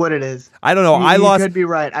don't know what it is. I don't know. You could be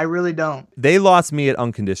right. I really don't. They lost me at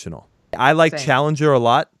Unconditional. I like Challenger a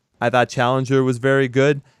lot. I thought Challenger was very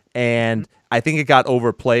good, and I think it got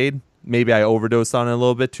overplayed. Maybe I overdosed on it a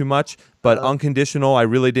little bit too much, but Unconditional I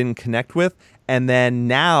really didn't connect with. And then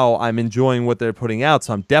now I'm enjoying what they're putting out,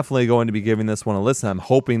 so I'm definitely going to be giving this one a listen. I'm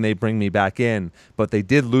hoping they bring me back in, but they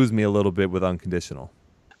did lose me a little bit with Unconditional.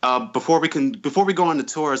 Before we go on the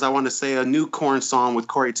tours, I want to say a new Korn song with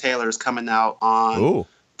Corey Taylor is coming out on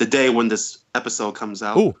the day when this episode comes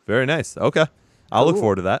out. Ooh, very nice. Okay, I'll look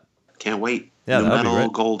forward to that. Can't wait. Yeah, New that'll be Metal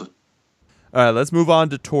great. Gold. All right, let's move on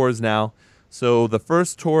to tours now. So the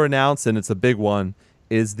first tour announced, and it's a big one,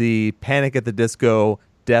 is the Panic at the Disco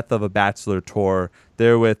Death of a Bachelor tour.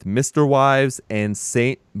 They're with Mr. Wives and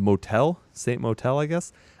Saint Motel, I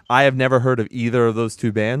guess. I have never heard of either of those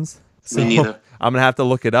two bands. So Me neither. I'm going to have to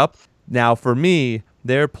look it up. Now, for me,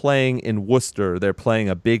 they're playing in Worcester. They're playing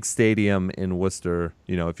a big stadium in Worcester,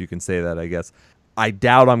 if you can say that, I guess. I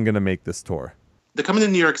doubt I'm going to make this tour. They're coming to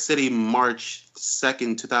New York City March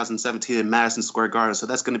 2nd, 2017 at Madison Square Garden, so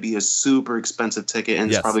that's going to be a super expensive ticket,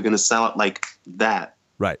 and it's probably going to sell out like that.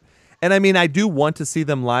 Right. And I mean, I do want to see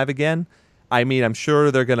them live again. I mean, I'm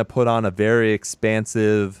sure they're going to put on a very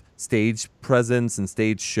expansive stage presence and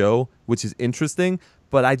stage show, which is interesting,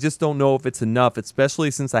 but I just don't know if it's enough,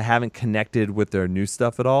 especially since I haven't connected with their new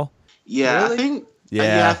stuff at all. Yeah, Really?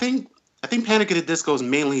 I think Panic at the Disco is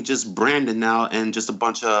mainly just Brandon now and just a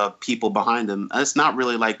bunch of people behind him. It's not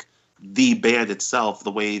really like the band itself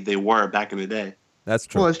the way they were back in the day. That's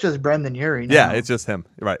true. Well, it's just Brendan Urie now. Yeah, it's just him.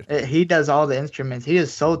 Right. He does all the instruments. He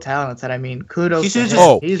is so talented. I mean, kudos He to should him.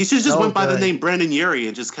 just, He's he should just so went by the good. name Brandon Urie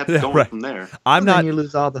and just kept Yeah, going right. from there. I'm Then not. you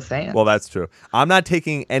lose all the fans. Well, that's true. I'm not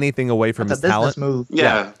taking anything away from That's his a business talent. move.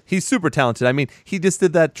 Yeah. He's super talented. I mean, he just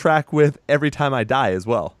did that track with Every Time I Die as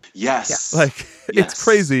well. Yes. Like, Yes. it's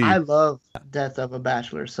crazy. I love Death of a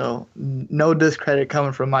Bachelor, so no discredit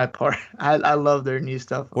coming from my part. I love their new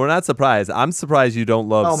stuff. We're not surprised. I'm surprised you don't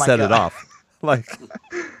love Oh my Set It God. Off. Like,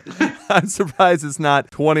 I'm surprised it's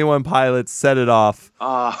not 21 Pilots, Set It Off.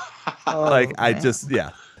 Uh, Oh, Like, I man. just,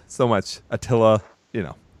 yeah, so much. Attila, you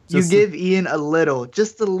know. You just- give Ian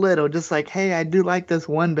just a little, just like, hey, I do like this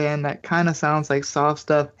one band that kind of sounds like soft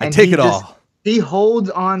stuff. I And take he it just- all. He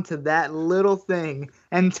holds on to that little thing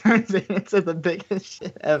and turns it into the biggest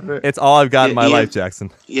shit ever. It's all I've got in my Ian- life,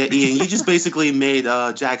 Jackson. yeah, Ian, you just basically made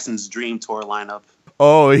Jackson's dream tour lineup.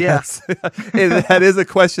 Oh, Yeah. yes. And that is a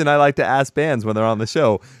question I like to ask bands when they're on the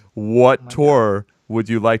show. What tour would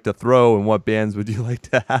you like to throw and what bands would you like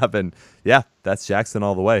to have? And yeah, that's Jackson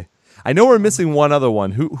all the way. I know we're missing one other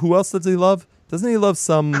one. Who else does he love? Doesn't he love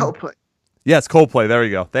some... Coldplay. Yes, Coldplay. There we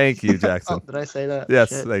go. Thank you, Oh, Jackson. did I say that? Yes,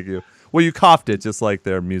 Shit. thank you. Well, you coughed it just like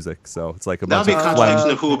their music, so it's like a That would bunch be a of contradiction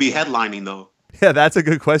phlegm. of who will be headlining, though. Yeah, that's a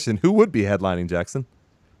good question. Who would be headlining, Jackson?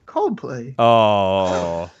 Coldplay.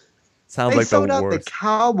 Oh, sounds They like the sold out worst. the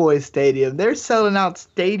Cowboys Stadium. They're selling out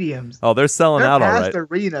stadiums. Oh, they're selling They're out all past right.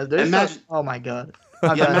 arenas. They're Imagine- oh my god.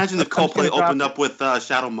 I'm Yeah, done. imagine if I'm just Coldplay gonna drop opened it. up with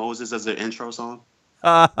Shadow Moses as their intro song.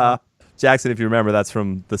 Jackson, if you remember, that's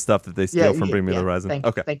from the stuff that they steal from Bring Me the yeah. Horizon. Thank,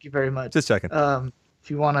 Okay, Thank you very much. just checking. If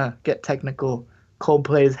you want to get technical,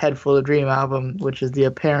 Coldplay's Head Full of Dream album, which is the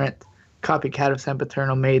apparent copycat of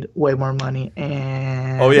Sempiternal, made way more money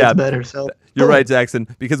and Oh, yeah. it's better. So You're boom. right, Jackson,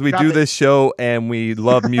 because we Drop do it. this show and we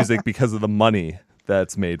love music because of the money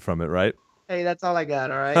that's made from it, right? Hey, that's all I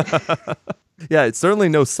got. All right. Yeah, it's certainly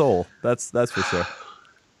no soul. That's for sure.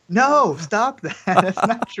 No, stop that. That's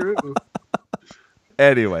not true.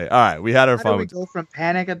 Anyway, all right, we had our How fun. do we go from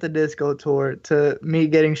Panic at the Disco tour to me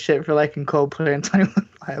getting shit for liking Coldplay and 21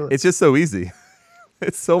 Pilots? It's just so easy.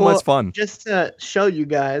 It's so Well, much fun. Just to show you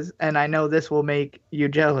guys, and I know this will make you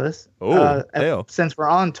jealous. Oh, heyo. Since we're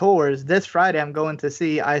on tours, this Friday I'm going to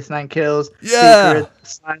see Ice Nine Kills, Yeah. Secret,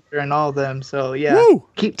 Slider, and all them. So yeah, Woo!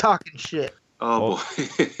 keep talking shit. Oh,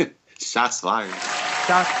 boy. Shots fired.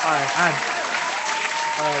 Shots fired.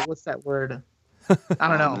 What's that word? I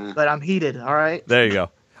don't know, man. but I'm heated. All right. There you go.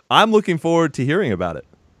 I'm looking forward to hearing about it.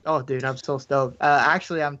 Oh, dude, I'm so stoked.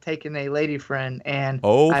 Actually, I'm taking a lady friend, and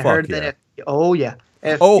Oh, I fuck heard yeah. that if Oh, Yeah.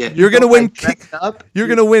 you're gonna don't, win. like, dress up, You're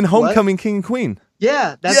gonna win what? Homecoming King and Queen,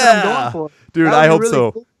 Yeah, that's what I'm Yeah. going for. dude. That would I be hope really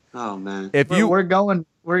so. cool. Oh, man. If you We're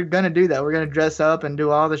gonna do that. We're gonna dress up and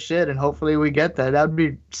do all the shit, and hopefully we get that. That would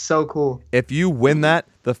be so cool. if you win that,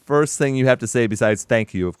 the first thing you have to say, besides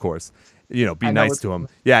thank you, of course, be I know nice what's to him. coming.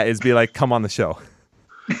 Yeah, is be like, come on the show.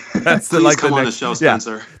 That's Please come the on next, the show, yeah,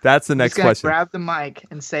 Spencer. that's the I'm next just gonna question. grab the mic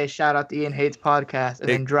and say shout out to Ian Hates podcast, and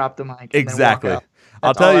then drop the mic. And Exactly. Then walk out. I'll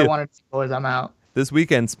That's tell all you. I wanted to say, boys. I'm out. This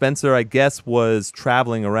weekend, Spencer, I guess, was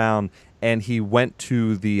traveling around and he went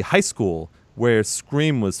to the high school where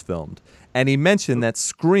Scream was filmed. And he mentioned that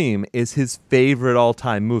Scream is his favorite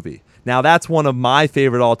all-time movie. Now, that's one of my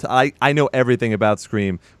favorite all-time. I know everything about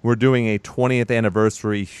Scream. We're doing a 20th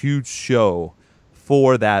anniversary huge show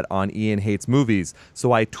for that on Ian Hates Movies.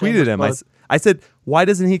 So I tweeted him. plug. I said, why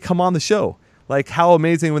doesn't he come on the show? Like, how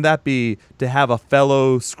amazing would that be to have a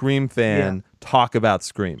fellow Scream fan talk about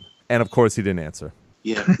Scream? And, of course, he didn't answer.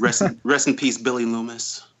 Yeah, rest in peace, Billy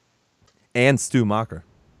Loomis. And Stu Macher.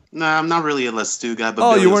 Nah, I'm not really a Stu guy, but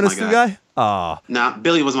Oh, Billy you was weren't a my Stu guy? Ah. Nah,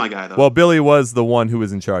 Billy was my guy, though. Well, Billy was the one who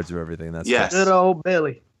was in charge of everything. That's Yes. Good old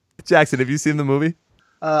Billy. true. Jackson, have you seen the movie?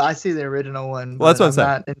 I see the original one. Well, that's but what I'm saying.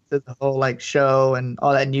 not into the whole like show and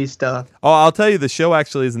all that new stuff. Oh, I'll tell you, the show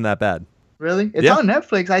actually isn't that bad. Really? It's Yeah. on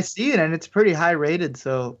Netflix. I see it, and it's pretty high rated.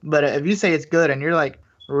 So, but if you say it's good, and you're like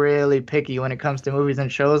really picky when it comes to movies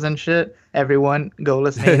and shows and shit, everyone go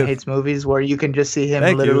listen to Ian Hates Movies, where you can just see him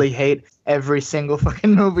Thank you. literally hate every single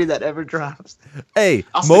fucking movie that ever drops. Hey,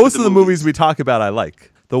 I'll stick most with of the the movies movies. we talk about I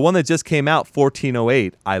like. The one that just came out,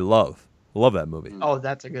 1408, I love. Love that movie. Oh,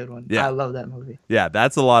 that's a good one. Yeah. I love that movie. Yeah,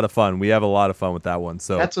 that's a lot of fun. We have a lot of fun with that one.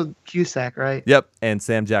 So, That's with Cusack, right? yep, and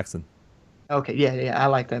Sam Jackson. Okay, yeah, I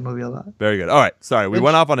like that movie a lot. Very good. All right, sorry, we Good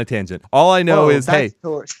went sh- off on a tangent. All I know Whoa, is, back hey, to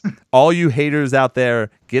tours. all you haters out there,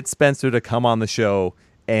 get Spencer to come on the show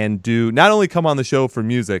and do not only come on the show for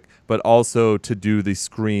music, but also to do the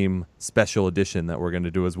Scream special edition that we're going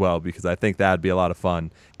to do as well, because I think that'd be a lot of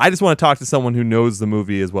fun. I just want to talk to someone who knows the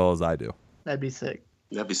movie as well as I do. That'd be sick.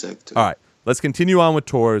 That'd be sick, too. All right, let's continue on with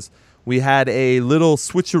tours. We had a little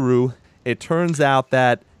switcheroo It turns out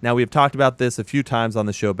that, now we've talked about this a few times on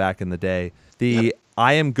the show back in the day, the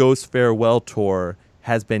I Am Ghost farewell tour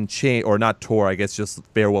has been changed, or not tour, I guess just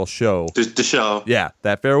farewell show. The show. Yeah,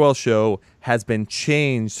 that farewell show has been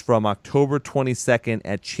changed from October 22nd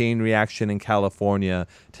at Chain Reaction in California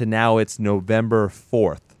to now it's November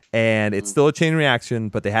 4th. And it's still a Chain Reaction,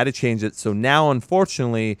 but they had to change it. So now,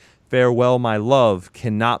 unfortunately, Farewell My Love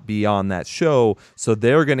cannot be on that show. So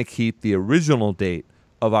they're going to keep the original date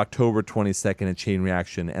of October 22nd at Chain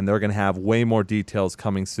Reaction, and they're going to have way more details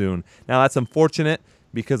coming soon. Now, that's unfortunate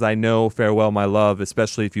because I know Farewell My Love,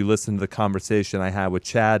 especially if you listen to the conversation I had with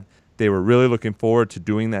Chad, they were really looking forward to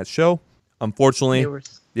doing that show. Unfortunately,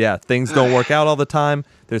 things don't work out all the time.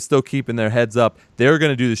 They're still keeping their heads up. They're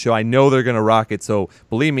going to do the show. I know they're going to rock it. So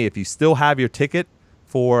believe me, if you still have your ticket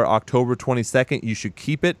for October 22nd, you should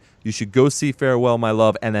keep it. You should go see Farewell My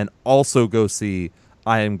Love and then also go see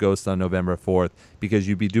I Am Ghost on November 4th, because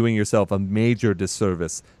you'd be doing yourself a major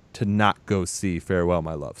disservice to not go see Farewell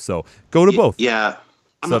My Love. So go to both. Yeah.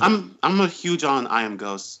 I'm a huge on I Am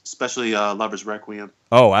Ghost, especially Lover's Requiem.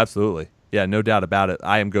 Oh, absolutely. Yeah, no doubt about it.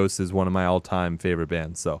 I Am Ghost is one of my all-time favorite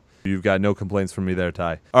bands, so you've got no complaints from me there,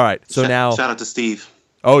 Ty. All right, so now... Shout out to Steve.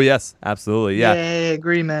 Oh, yes, absolutely, yeah. Yay,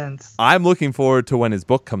 agreements. I'm looking forward to when his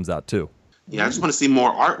book comes out, too. Yeah, I just want to see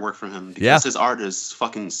more artwork from him, because his art is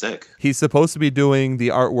fucking sick. He's supposed to be doing the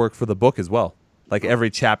artwork for the book as well. Like, every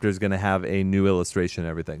chapter is going to have a new illustration and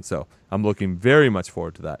everything, so I'm looking very much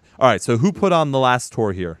forward to that. All right, so who put on the last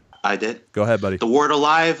tour here? I did. Go ahead, buddy. The Word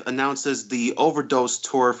Alive announces the Overdose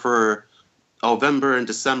tour for November and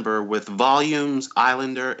December with Volumes,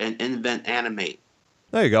 Islander, and Invent Animate.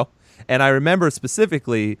 There you go. And I remember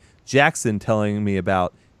specifically Jackson telling me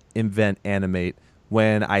about Invent Animate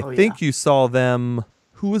when I think you saw them.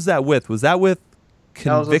 Who was that with? Was that with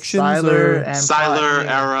Convictions? Siler,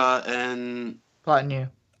 Era, and Plot New.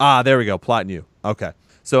 Ah, there we go. Plot New. Okay.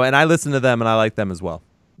 So, and I listened to them and I like them as well.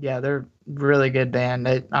 Yeah, they're really good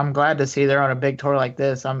band. I'm glad to see they're on a big tour like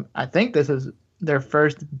this. I think this is their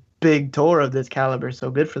first big tour of this caliber,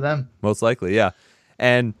 so good for them. Most likely, yeah.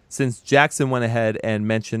 And since Jackson went ahead and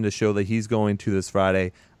mentioned a show that he's going to this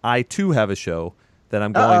Friday, I too have a show that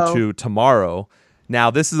I'm going to tomorrow.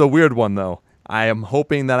 Now, this is a weird one, though. I am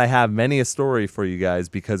hoping that I have many a story for you guys,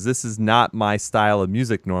 because this is not my style of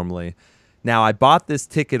music normally. Now, I bought this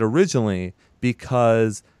ticket originally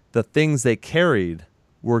because the things they carried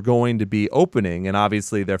were going to be opening, and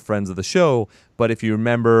obviously they're friends of the show, but if you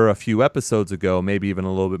remember a few episodes ago, maybe even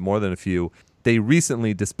a little bit more than a few, they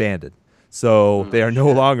recently disbanded. So they are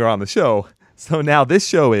no longer on the show. So now this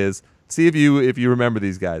show is, see if you remember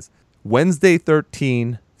these guys, Wednesday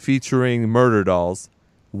 13 featuring Murder Dolls,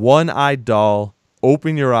 One-Eyed Doll,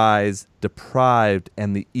 Open Your Eyes, Deprived,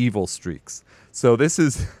 and the Evil Streaks. So this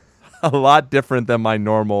is a lot different than my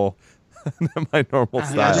normal style. I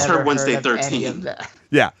just heard Wednesday 13.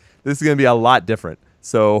 Yeah, this is going to be a lot different.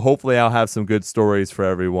 So hopefully I'll have some good stories for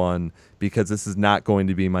everyone, because this is not going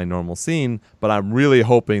to be my normal scene, but I'm really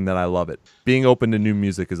hoping that I love it. Being open to new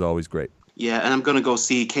music is always great. Yeah, and I'm going to go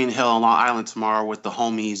see Cane Hill on Long Island tomorrow with the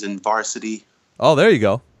homies in Varsity. Oh, there you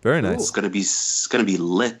go. Very nice. It's gonna be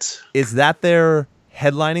lit. Is that their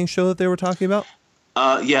headlining show that they were talking about?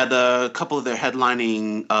 Yeah, the couple of their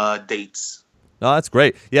headlining dates. Oh, that's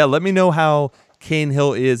great. Yeah, let me know how Cane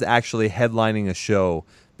Hill is actually headlining a show,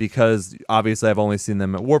 because obviously I've only seen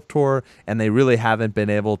them at Warped Tour, and they really haven't been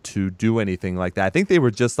able to do anything like that. I think they were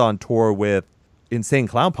just on tour with Insane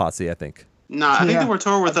Clown Posse, I think. No, I think they were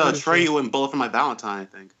touring with Treyu and Bullet for My Valentine, I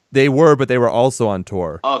think. They were, but they were also on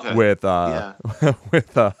tour with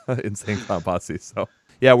with Insane Clown Posse. So,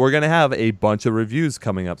 yeah, we're going to have a bunch of reviews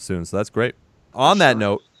coming up soon, so that's great. On that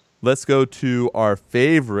note, let's go to our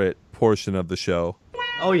favorite portion of the show.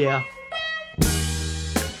 Oh, yeah.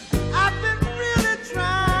 I've been really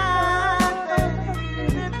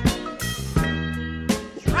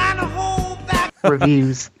trying to hold back.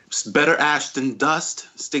 Reviews. Better ash than dust.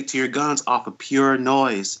 Stick to your guns off of Pure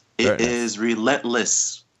Noise. It is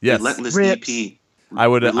Relentless. Yes. Relentless Rips. EP. I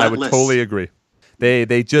would totally agree.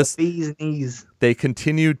 They just Bees knees. they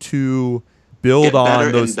continue to build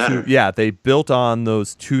on those two. Yeah, they built on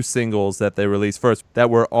those two singles that they released first that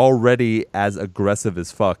were already as aggressive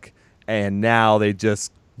as fuck, and now they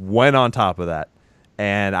just went on top of that.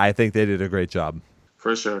 And I think they did a great job.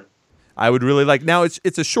 For sure. I would really like. Now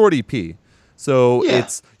it's a short EP, so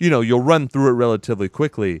it's you'll run through it relatively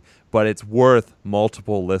quickly, but it's worth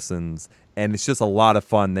multiple listens. And it's just a lot of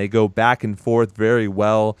fun. They go back and forth very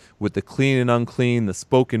well with the clean and unclean, the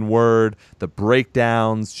spoken word, the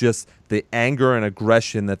breakdowns, just the anger and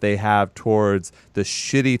aggression that they have towards the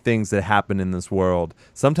shitty things that happen in this world.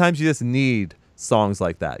 Sometimes you just need songs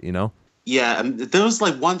like that, you know? Yeah, and there was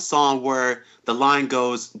like one song where the line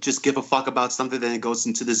goes, "Just give a fuck about something," then it goes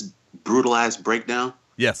into this brutal ass breakdown.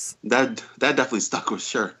 Yes. That definitely stuck with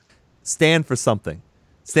sure. Stand for something.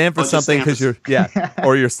 Stand for Oh, just something stand for because you're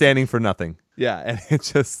or you're standing for nothing. Yeah, and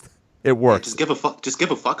it works. Just give a fuck. Just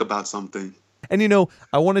give a fuck about something. And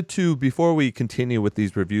I wanted to, before we continue with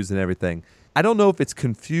these reviews and everything, I don't know if it's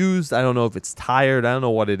confused, I don't know if it's tired, I don't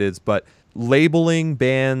know what it is, but labeling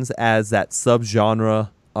bands as that subgenre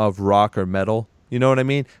of rock or metal, you know what I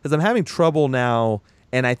mean? Because I'm having trouble now,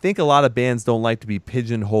 and I think a lot of bands don't like to be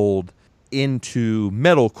pigeonholed into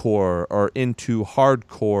metalcore or into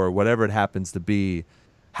hardcore, whatever it happens to be.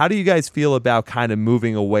 How do you guys feel about kind of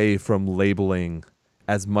moving away from labeling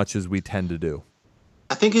as much as we tend to do?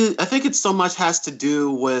 I think it so much has to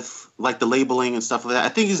do with like the labeling and stuff like that. I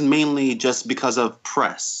think it's mainly just because of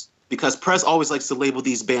press. Because press always likes to label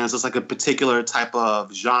these bands as like a particular type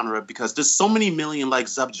of genre because there's so many million like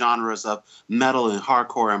subgenres of metal and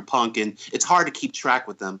hardcore and punk, and it's hard to keep track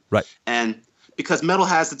with them. Right. And because metal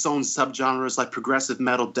has its own subgenres like progressive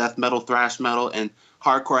metal, death metal, thrash metal, and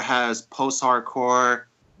hardcore has post-hardcore,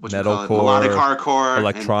 Metalcore, melodic hardcore,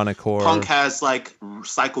 electronic core. Punk has like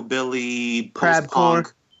psychobilly, Crabcore.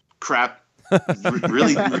 post-punk, crap.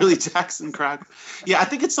 really Jackson crap. Yeah, I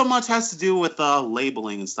think it so much has to do with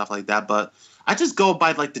labeling and stuff like that. But I just go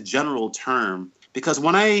by like the general term because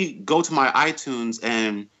when I go to my iTunes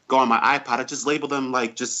and go on my iPod, I just label them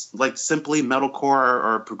like just like simply metalcore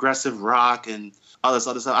or progressive rock and all this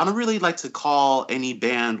other stuff. I don't really like to call any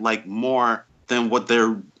band like more than what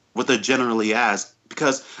they're generally as.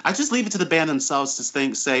 Because I just leave it to the band themselves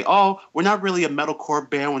to say, oh, we're not really a metalcore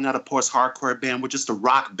band, we're not a post-hardcore band, we're just a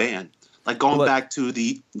rock band. Like going back to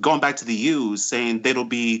the Used, saying they don't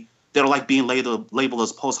like being labeled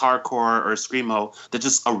as post-hardcore or screamo. They're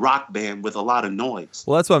just a rock band with a lot of noise.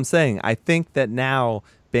 Well, that's what I'm saying. I think that now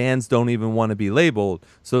bands don't even want to be labeled,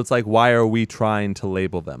 so it's like, why are we trying to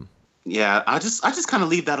label them? Yeah, I just kind of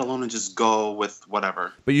leave that alone and just go with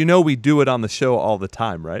whatever. But we do it on the show all the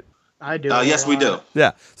time, right? I do. Yes, we do.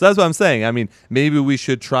 Yeah. So that's what I'm saying. I mean, maybe we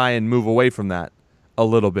should try and move away from that a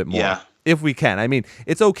little bit more. Yeah. If we can. I mean,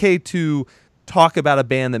 it's okay to talk about a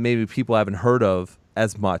band that maybe people haven't heard of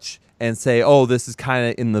as much and say, oh, this is kind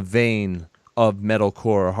of in the vein of metalcore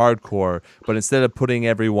or hardcore. But instead of putting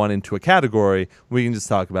everyone into a category, we can just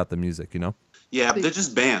talk about the music, Yeah, they're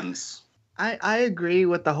just bands. I agree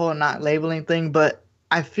with the whole not labeling thing, but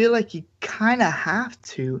I feel like you kind of have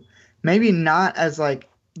to. Maybe not as like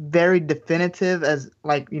very definitive as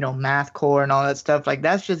like mathcore and all that stuff. Like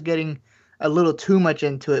that's just getting a little too much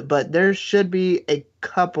into it, but there should be a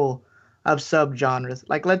couple of subgenres.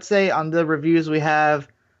 Like let's say on the reviews we have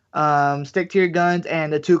Stick to Your Guns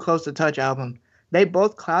and the Too Close to Touch album. They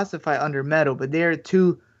both classify under metal, but they're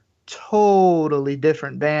two totally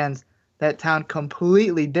different bands that sound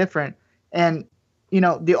completely different. And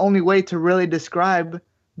the only way to really describe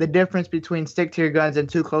the difference between Stick to Your Guns and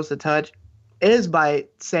Too Close to Touch is by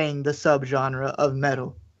saying the subgenre of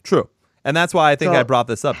metal. True. And that's why I think I brought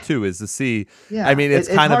this up too, is to see, yeah, I mean, it's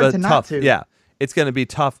kind of hard a to tough, not to. yeah, it's going to be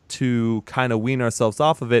tough to kind of wean ourselves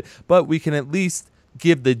off of it, but we can at least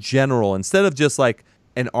give the general, instead of just like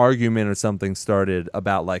an argument or something started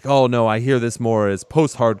about like, oh no, I hear this more as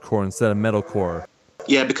post-hardcore instead of metalcore.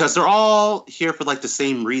 Yeah, because they're all here for like the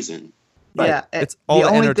same reason. Right. Yeah, it's all the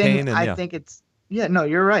only entertain thing and I think it's no,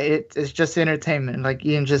 you're right. It's just entertainment, like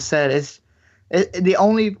Ian just said. The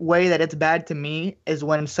only way that it's bad to me is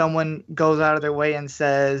when someone goes out of their way and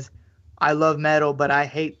says, I love metal, but I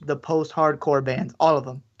hate the post-hardcore bands, all of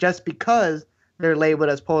them, just because they're labeled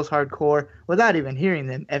as post-hardcore without even hearing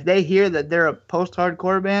them. If they hear that they're a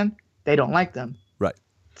post-hardcore band, they don't like them. Right.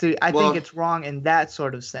 So I think it's wrong in that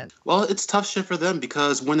sort of sense. Well, it's tough shit for them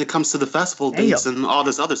because when it comes to the festival dates and all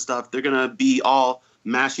this other stuff, they're going to be all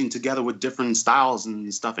mashing together with different styles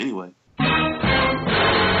and stuff anyway.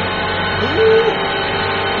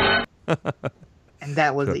 And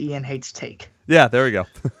that was the Ian Hates take. Yeah, there we go.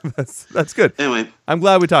 That's good. Anyway, I'm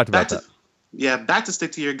glad we talked about that. Yeah, back to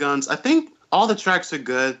Stick to Your Guns. I think all the tracks are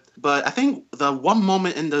good, but I think the one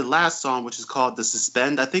moment in the last song, which is called The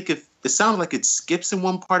Suspend, I think it sounded like it skips in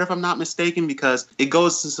one part, if I'm not mistaken, because it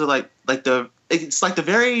goes into it's like the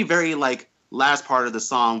very, very like last part of the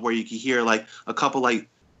song where you can hear like a couple like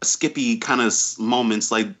skippy kind of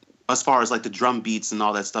moments, like as far as like the drum beats and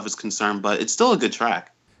all that stuff is concerned, but it's still a good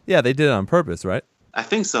track. Yeah, they did it on purpose, right? I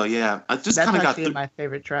think so, yeah. I just That's kind of got actually my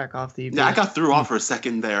favorite track off the EP. Yeah, I got threw off for a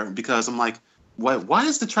second there because I'm like, why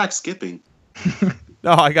is the track skipping?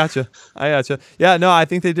 No, I gotcha. Yeah, no, I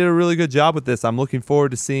think they did a really good job with this. I'm looking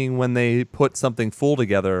forward to seeing when they put something full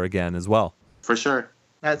together again as well. For sure.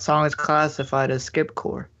 That song is classified as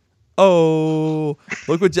skipcore. Oh,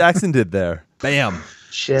 look what Jackson did there. Bam.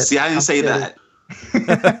 Shit. See, I didn't I'm say kidding.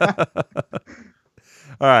 that.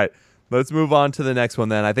 All right, let's move on to the next one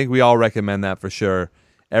then. I think we all recommend that for sure.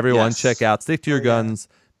 Everyone, Yes. check out Stick to Your Oh, yeah. Guns,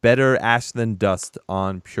 Better Ash Than Dust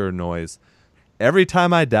on Pure Noise. Every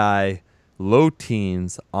Time I Die, Low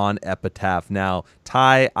Teens on Epitaph. Now,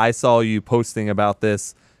 Ty, I saw you posting about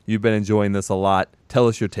this. You've been enjoying this a lot. Tell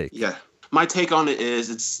us your take. Yeah. My take on it is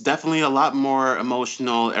it's definitely a lot more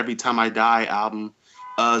emotional Every Time I Die album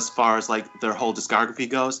as far as like their whole discography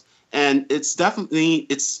goes. And it's definitely,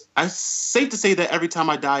 I safe to say that Every Time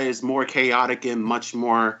I Die is more chaotic and much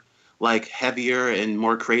more like heavier and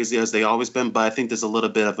more crazy as they always been. But I think there's a little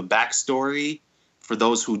bit of a backstory for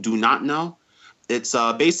those who do not know. It's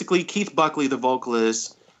basically Keith Buckley, the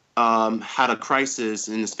vocalist, had a crisis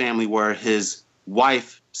in his family where his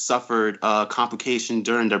wife suffered a complication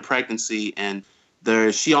during their pregnancy, and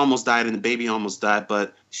she almost died and the baby almost died,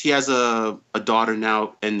 but she has a daughter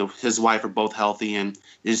now, and his wife are both healthy, and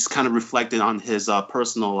it's kind of reflected on his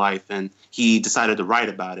personal life, and he decided to write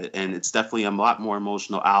about it, and it's definitely a lot more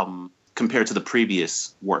emotional album compared to the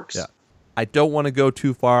previous works. Yeah. I don't want to go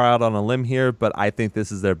too far out on a limb here, but I think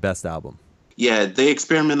this is their best album. Yeah, they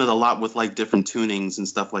experimented a lot with like different tunings and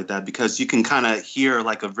stuff like that because you can kind of hear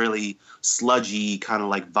like a really sludgy kind of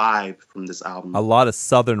like vibe from this album. A lot of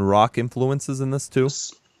Southern rock influences in this too.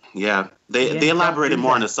 Yeah, they Yeah, elaborated don't do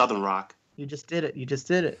more on that. the Southern rock. You just did it. You just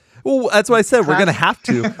did it. Well, that's why I said we're gonna have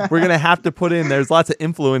to. We're gonna have to put in. There's lots of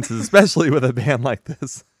influences, especially with a band like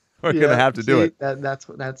this. We're gonna have to do see, it.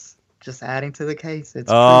 That's just adding to the case. It's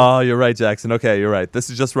Oh, you're right, Jackson. Okay, you're right.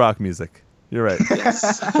 This is just rock music. You're right.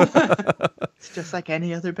 Yes. it's just like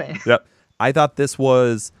any other band. Yep. I thought this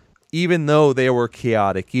was, even though they were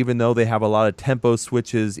chaotic, even though they have a lot of tempo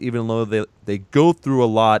switches, even though they go through a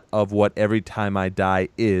lot of what Every Time I Die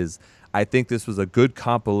is, I think this was a good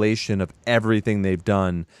compilation of everything they've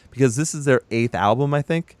done because this is their 8th album, I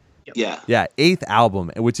think. Yeah. Yeah, 8th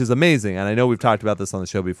album, which is amazing. And I know we've talked about this on the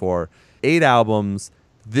show before. 8 albums.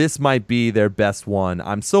 This might be their best one.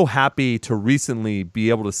 I'm so happy to recently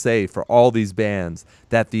be able to say for all these bands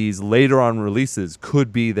that these later on releases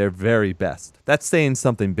could be their very best. That's saying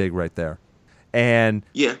something big right there. And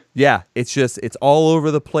Yeah. it's all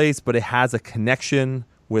over the place, but it has a connection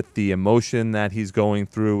with the emotion that he's going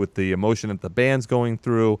through, with the emotion that the band's going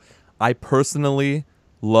through. I personally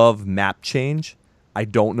love Map Change. I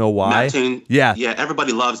don't know why. Map Change. Yeah. Yeah,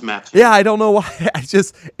 everybody loves Map Change. Yeah, I don't know why.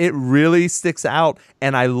 It really sticks out.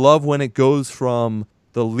 And I love when it goes from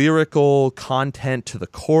the lyrical content to the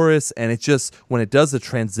chorus. And it just, when it does the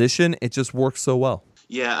transition, it just works so well.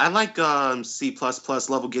 Yeah, I like C++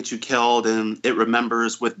 Love Will Get You Killed and It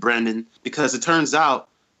Remembers with Brandon because it turns out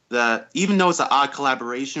that even though it's an odd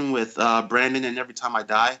collaboration with Brandon and Every Time I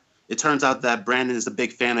Die, it turns out that Brandon is a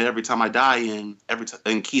big fan of Every Time I Die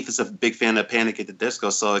and Keith is a big fan of Panic at the Disco,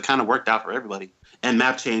 so it kind of worked out for everybody. And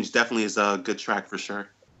Map Change definitely is a good track for sure.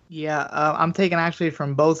 Yeah, I'm taking actually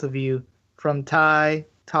from both of you, from Ty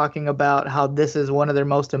talking about how this is one of their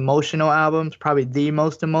most emotional albums, probably the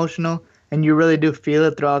most emotional, and you really do feel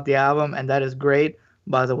it throughout the album, and that is great.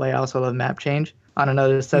 By the way, I also love Map Change. On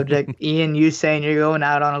another subject, Ian, you saying you're going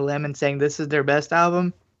out on a limb and saying this is their best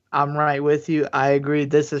album, I'm right with you. I agree.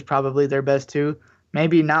 This is probably their best too.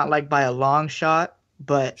 Maybe not like by a long shot,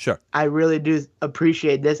 but Sure. I really do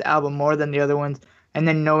appreciate this album more than the other ones. And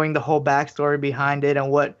then knowing the whole backstory behind it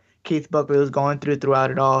and what Keith Buckley was going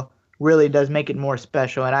throughout it all really does make it more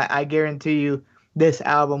special. And I guarantee you this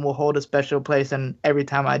album will hold a special place in Every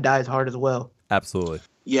Time I Die's heart as well. Absolutely.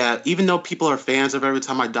 Yeah, even though people are fans of Every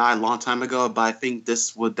Time I Die a long time ago, but I think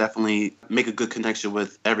this would definitely make a good connection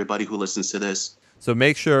with everybody who listens to this. So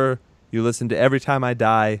make sure you listen to Every Time I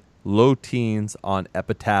Die, Low Teens on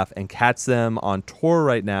Epitaph, and catch them on tour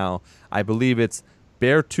right now. I believe it's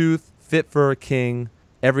Beartooth, Fit for a King,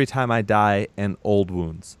 Every Time I Die, and Old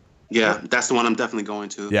Wounds. Yeah, that's the one I'm definitely going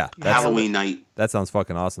to. Yeah, Halloween night. that sounds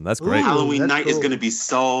fucking awesome. That's great. Ooh. Halloween that's night is cool. going to be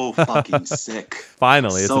so fucking sick.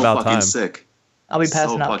 Finally, it's so about fucking time. sick. I'll be So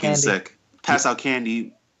passing out fucking candy. sick. Pass out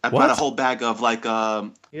candy. I What? bought a whole bag of like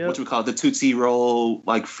Yep. what do we call it? The Tootsie Roll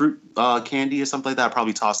like fruit candy or something like that. I'll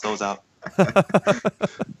probably toss those out.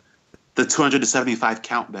 The 275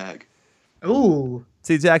 count bag. Ooh,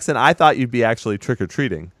 See, Jackson, I thought you'd be actually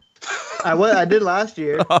trick-or-treating. I did last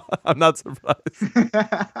year. I'm not surprised.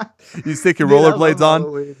 You stick your Dude, I love rollerblades on,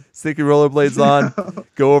 Halloween. stick your rollerblades on,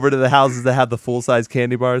 go over to the houses that have the full-size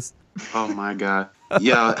candy bars. Oh my god.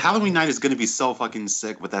 Yeah, Halloween night is gonna be so fucking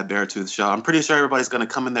sick with that Beartooth show. I'm pretty sure everybody's gonna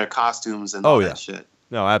come in their costumes and all yeah. that shit.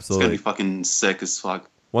 No, It's gonna absolutely. be fucking sick as fuck.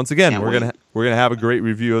 Once again, Can't we're gonna have a great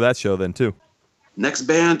review of that show then too. Next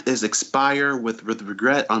band is Expire with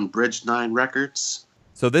Regret on Bridge 9 Records.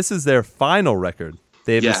 So this is their final record.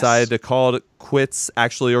 They've Yes. decided to call it quits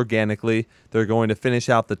actually organically. They're going to finish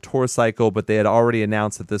out the tour cycle, but they had already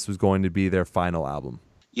announced that this was going to be their final album.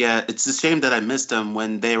 Yeah, it's a shame that I missed them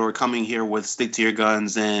when they were coming here with Stick to Your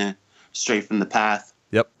Guns and Straight from the Path.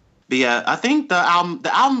 Yep. But yeah, I think the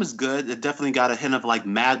album is good. It definitely got a hint of like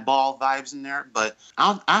Madball vibes in there, but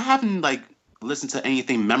I haven't like listened to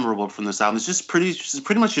anything memorable from this album. It's just pretty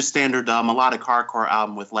much your standard melodic hardcore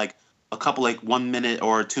album with like a couple like 1 minute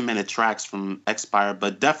or 2 minute tracks from Expire.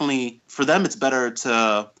 But definitely for them, it's better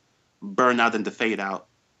to burn out than to fade out,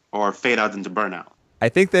 or fade out than to burn out. I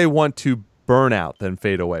think they want to burn out than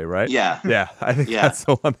fade away, right? Yeah. Yeah, I think Yeah. that's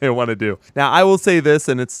the one they want to do. Now, I will say this,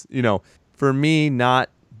 and it's, for me, not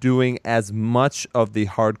doing as much of the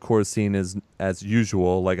hardcore scene as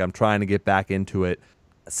usual. Like, I'm trying to get back into it.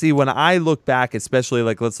 See, when I look back, especially,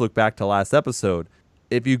 like, let's look back to last episode,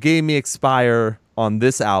 if you gave me Expire on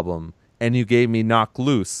this album and you gave me Knock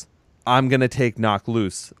Loose, I'm going to take Knock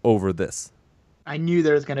Loose over this. I knew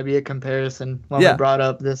there was going to be a comparison when Yeah. we brought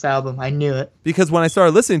up this album. I knew it. Because when I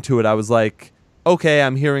started listening to it, I was like, okay,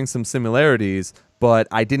 I'm hearing some similarities, but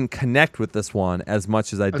I didn't connect with this one as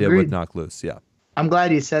much as I did with Agreed. Knock Loose. Yeah. I'm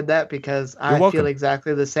glad you said that because You're I welcome. feel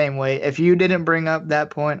exactly the same way. If you didn't bring up that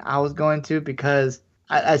point, I was going to, because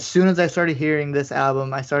as soon as I started hearing this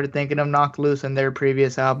album, I started thinking of Knocked Loose and their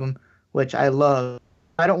previous album, which I love.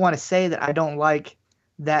 I don't want to say that I don't like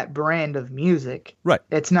that brand of music. Right.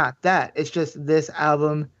 It's not that. It's just this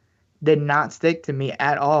album did not stick to me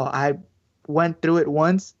at all. I went through it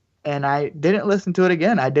once and I didn't listen to it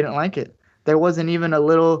again. I didn't like it. There wasn't even a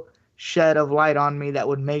little shed of light on me that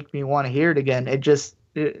would make me want to hear it again. It just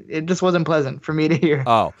wasn't pleasant for me to hear.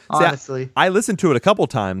 Oh, see, honestly. I listened to it a couple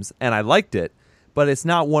times and I liked it, but it's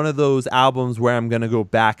not one of those albums where I'm going to go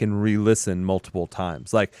back and re-listen multiple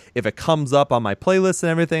times. Like, if it comes up on my playlist and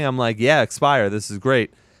everything, I'm like, yeah, Expire, this is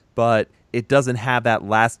great. But it doesn't have that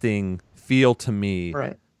lasting feel to me.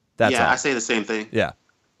 Right. That's yeah, all. I say the same thing. Yeah.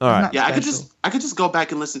 All right. Not Yeah, I could special. just go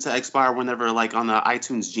back and listen to Expire whenever, like on the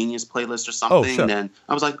iTunes Genius playlist or something. sure. And then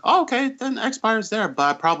I was like, oh, okay, then Expire's there. But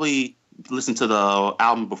I probably listened to the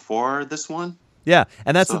album before this one. Yeah,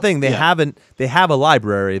 and that's the So, thing. They have a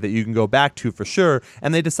library that you can go back to for sure,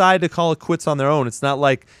 and they decided to call it quits on their own. It's not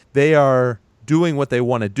like they are doing what they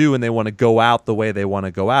want to do and they want to go out the way they want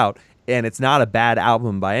to go out. And it's not a bad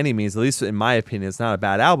album by any means, at least in my opinion. It's not a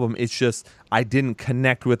bad album. It's just I didn't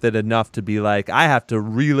connect with it enough to be like, I have to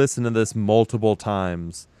re-listen to this multiple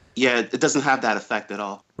times. Yeah, it doesn't have that effect at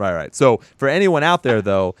all. Right. So for anyone out there,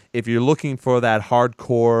 though, if you're looking for that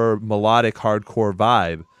hardcore, melodic hardcore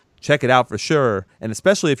vibe, check it out for sure. And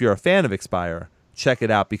especially if you're a fan of Expire, check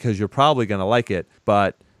it out because you're probably going to like it.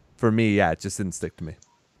 But for me, yeah, it just didn't stick to me.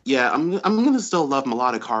 Yeah, I'm gonna still love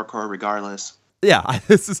melodic hardcore regardless. Yeah,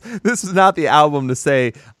 this is not the album to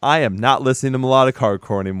say I am not listening to melodic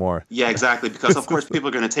hardcore anymore. Yeah, exactly. Because of course people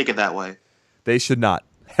are gonna take it that way. They should not.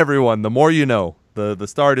 Everyone, the more you know, the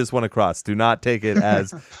star just went across. Do not take it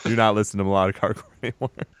as do not listen to melodic hardcore anymore.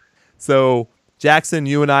 So, Jackson,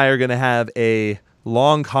 you and I are going to have a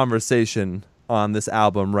long conversation on this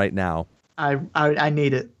album right now. I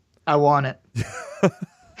need it. I want it.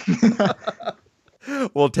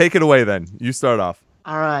 Well, take it away then. You start off.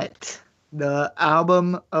 All right. The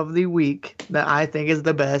album of the week that I think is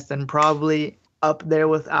the best and probably up there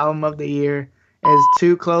with album of the year is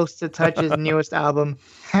Too Close to Touch's newest album,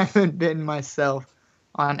 Haven't Been Myself,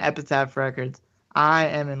 on Epitaph Records. I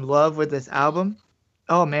am in love with this album.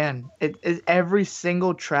 Oh man, it is every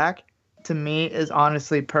single track to me is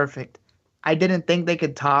honestly perfect. I didn't think they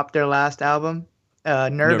could top their last album,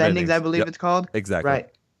 Nerve Endings, I believe Yep. it's called. Exactly. Right.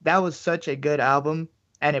 That was such a good album,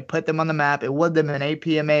 and it put them on the map. It won them an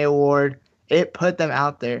APMA award. It put them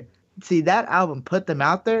out there. See, that album put them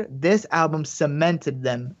out there. This album cemented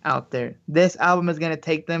them out there. This album is going to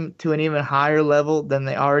take them to an even higher level than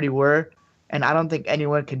they already were, and I don't think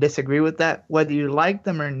anyone can disagree with that. Whether you like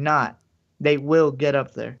them or not, they will get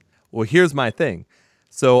up there. Well, here's my thing.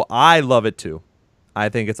 So I love it too. I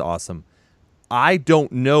think it's awesome. I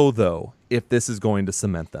don't know, though, if this is going to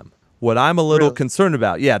cement them. What I'm a little Really? concerned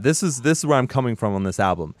about, this is where I'm coming from on this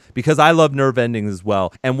album, because I love Nerve Endings as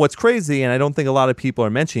well. And what's crazy, and I don't think a lot of people are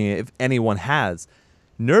mentioning it, if anyone has,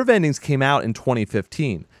 Nerve Endings came out in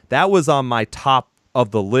 2015. That was on my top of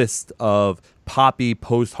the list of poppy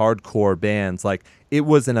post-hardcore bands. Like, it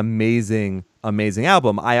was an amazing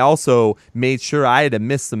album. I also made sure I had to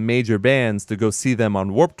miss some major bands to go see them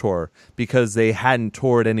on Warped Tour because they hadn't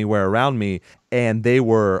toured anywhere around me, and they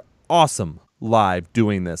were awesome live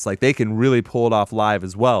doing this. Like, they can really pull it off live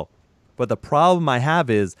as well. But the problem I have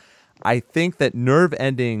is I think that Nerve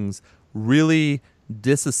Endings really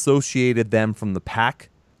disassociated them from the pack.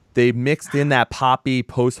 They mixed in that poppy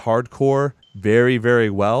post-hardcore very, very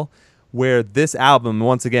well, where this album,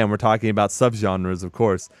 once again, we're talking about subgenres, of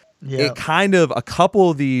course, it kind of, a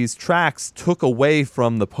couple of these tracks took away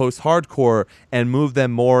from the post-hardcore and moved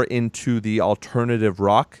them more into the alternative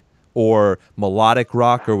rock or melodic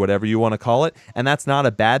rock or whatever you want to call it. And that's not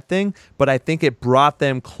a bad thing, but I think it brought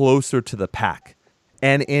them closer to the pack.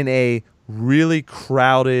 And in a really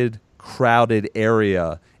crowded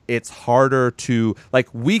area, it's harder to, like,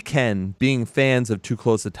 we can, being fans of Too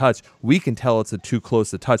Close to Touch, we can tell it's a Too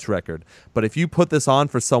Close to Touch record. But if you put this on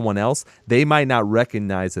for someone else, they might not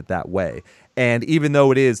recognize it that way. And even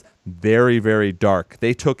though it is very, very dark,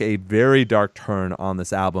 they took a very dark turn on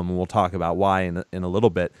this album, and we'll talk about why in a little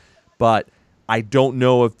bit. But I don't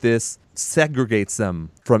know if this segregates them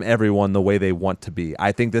from everyone the way they want to be.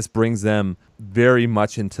 I think this brings them very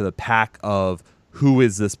much into the pack of who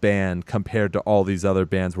is this band compared to all these other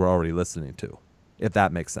bands we're already listening to, if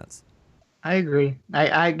that makes sense. I agree.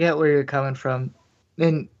 I get where you're coming from.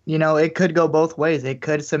 And, you know, it could go both ways. It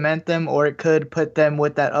could cement them, or it could put them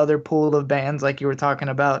with that other pool of bands like you were talking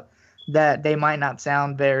about that they might not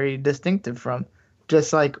sound very distinctive from.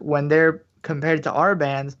 Just like when they're compared to our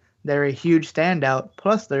bands, they're a huge standout,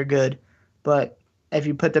 plus they're good. But if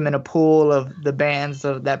you put them in a pool of the bands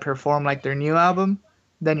that perform like their new album,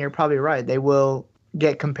 then you're probably right. They will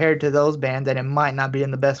get compared to those bands, and it might not be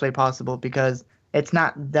in the best way possible because it's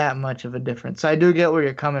not that much of a difference. So I do get where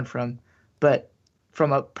you're coming from. But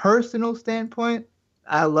from a personal standpoint,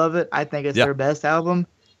 I love it. I think it's their best album,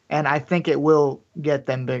 and I think it will get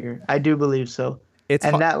them bigger. I do believe so.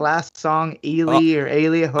 That last song, Ely or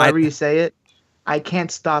Ailey, however you say it, I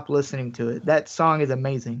can't stop listening to it. That song is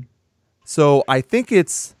amazing. So I think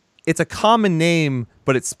it's a common name,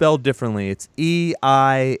 but it's spelled differently. It's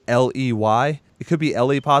Eiley. It could be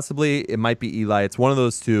Ellie, possibly. It might be Eli. It's one of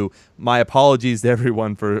those two. My apologies to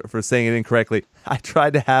everyone for saying it incorrectly. I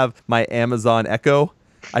tried to have my Amazon Echo.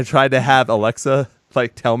 I tried to have Alexa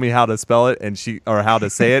tell me how to spell it or how to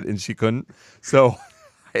say it, and she couldn't. So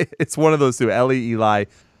it's one of those two, Ellie, Eli.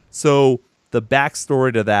 So the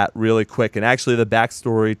backstory to that, really quick, and actually the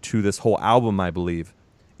backstory to this whole album, I believe,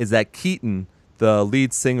 is that Keaton, the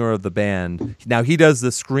lead singer of the band, now he does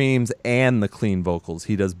the screams and the clean vocals.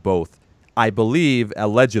 He does both. I believe,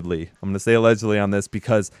 allegedly, I'm going to say allegedly on this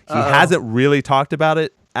because he hasn't really talked about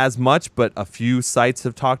it as much, but a few sites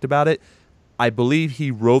have talked about it. I believe he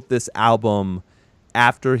wrote this album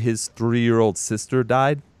after his 3-year-old sister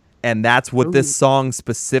died, and that's what this song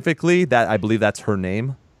specifically, that I believe that's her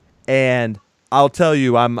name. And I'll tell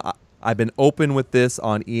you, I've been open with this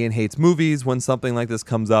on Ian Hates Movies when something like this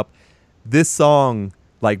comes up. This song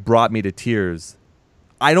brought me to tears.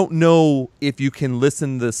 I don't know if you can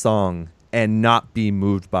listen to this song and not be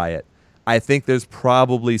moved by it. I think there's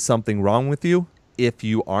probably something wrong with you if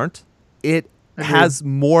you aren't. It has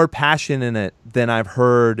more passion in it than I've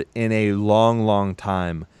heard in a long, long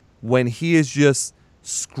time. When he is just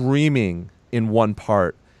screaming in one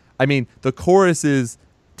part. I mean, the chorus is,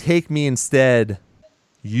 "Take me instead.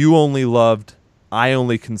 You only loved. I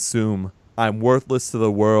only consume. I'm worthless to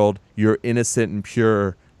the world. You're innocent and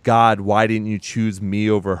pure. God, why didn't you choose me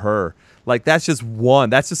over her?" That's just one.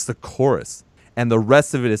 That's just the chorus. And the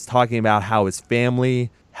rest of it is talking about how his family,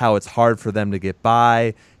 how it's hard for them to get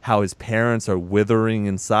by, how his parents are withering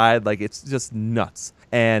inside. It's just nuts.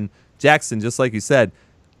 And Jackson, just like you said,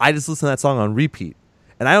 I just listen to that song on repeat.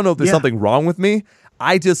 And I don't know if there's something wrong with me.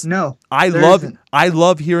 I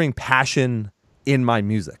love hearing passion in my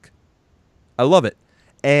music. I love it.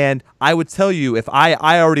 And I would tell you, if I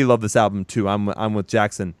already love this album too. I'm with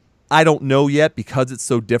Jackson. I don't know yet because it's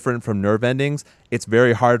so different from Nerve Endings. It's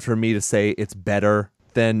very hard for me to say it's better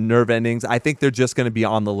than Nerve Endings. I think they're just going to be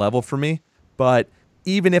on the level for me. But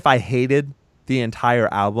even if I hated the entire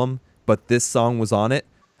album, but this song was on it,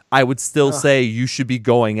 I would still say you should be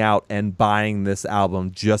going out and buying this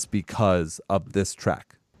album just because of this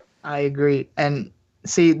track. I agree. And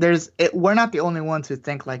see, we're not the only ones who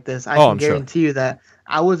think like this. I can guarantee you that.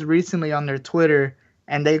 I was recently on their Twitter,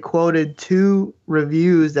 and they quoted 2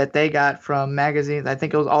 reviews that they got from magazines. I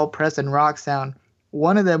think it was All Press and Rock Sound.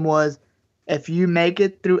 One of them was, "If you make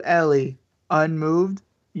it through Ellie unmoved,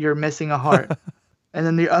 you're missing a heart." And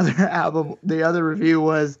then the other review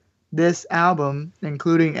was, "This album,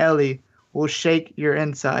 including Ellie, will shake your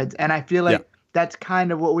insides." And I feel like that's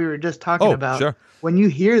kind of what we were just talking about. Sure. When you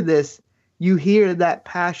hear this, you hear that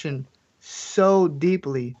passion so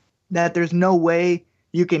deeply that there's no way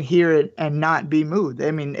you can hear it and not be moved.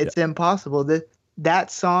 I mean, it's impossible.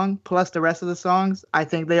 That song plus the rest of the songs, I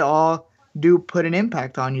think they all do put an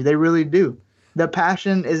impact on you. They really do. The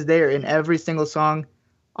passion is there in every single song.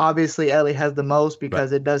 Obviously, Ellie has the most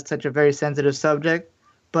because it does touch a very sensitive subject.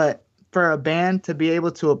 But for a band to be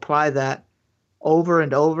able to apply that over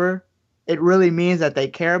and over, it really means that they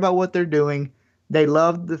care about what they're doing. They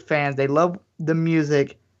love the fans. They love the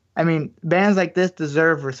music. I mean, bands like this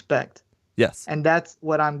deserve respect. Yes. And that's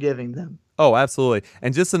what I'm giving them. Oh, absolutely.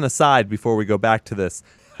 And just an aside before we go back to this,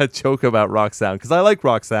 a joke about Rock Sound, because I like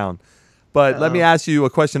Rock Sound. But let me ask you a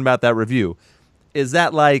question about that review. Is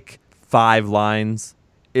that like 5 lines?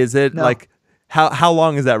 Is it like, how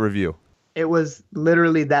long is that review? It was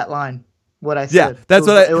literally that line, what I said. Yeah, that's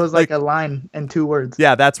it was like a line and 2 words.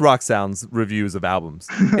 Yeah, that's Rock Sound's reviews of albums.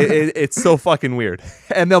 It's so fucking weird.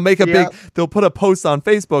 And they'll make they'll put a post on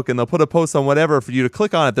Facebook and they'll put a post on whatever for you to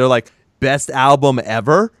click on it. They're like, best album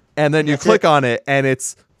ever? And then you click on it and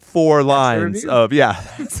it's 4 lines of,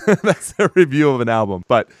 that's a review of an album.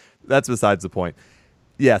 But that's besides the point.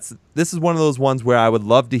 Yes, this is one of those ones where I would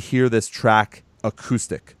love to hear this track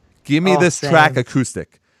acoustic. Give me this track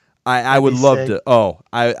acoustic. I would love to.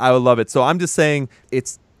 I would love it. So I'm just saying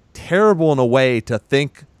it's terrible in a way to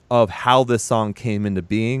think of how this song came into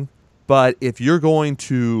being. But if you're going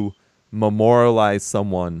to memorialize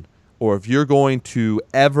someone, or if you're going to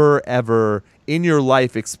ever in your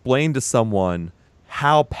life explain to someone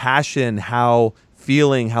how passion, how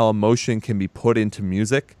feeling, how emotion can be put into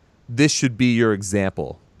music, this should be your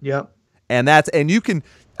example. Yep. And you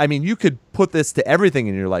could put this to everything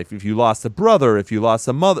in your life. If you lost a brother, if you lost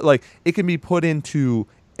a mother, like it can be put into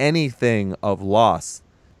anything of loss.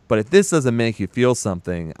 But if this doesn't make you feel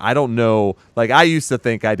something, I don't know. Like I used to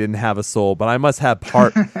think I didn't have a soul, but I must have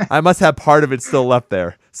part of it still left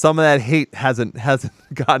there. Some of that hate hasn't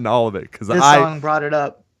gotten all of it because this song brought it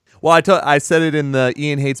up. Well, I said it in the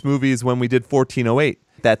Ian Hates movies when we did 1408.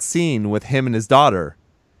 That scene with him and his daughter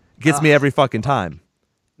gets me every fucking time.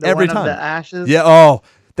 Every time. The ashes. Yeah. Oh,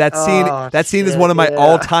 that scene. That scene is one of my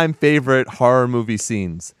all all-time favorite horror movie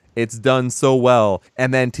scenes. It's done so well,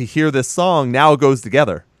 and then to hear this song, now it goes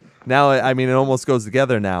together. Now, I mean, it almost goes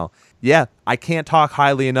together now. Yeah, I can't talk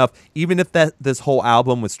highly enough. Even if this whole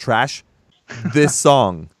album was trash, this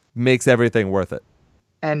song makes everything worth it.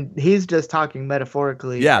 And he's just talking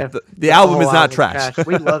metaphorically. Yeah, the album is not trash.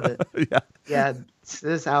 We love it. Yeah. Yeah,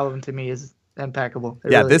 this album to me is impeccable.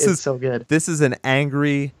 This is so good. This is an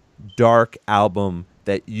angry, dark album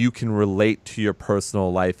that you can relate to your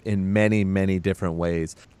personal life in many, many different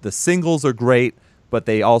ways. The singles are great, but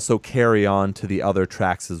they also carry on to the other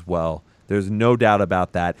tracks as well. There's no doubt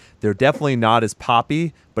about that. They're definitely not as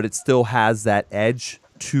poppy, but it still has that edge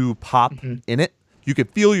to pop in it. You can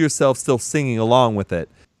feel yourself still singing along with it.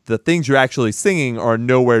 The things you're actually singing are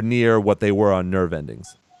nowhere near what they were on Nerve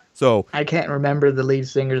Endings. So I can't remember the lead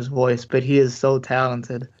singer's voice, but he is so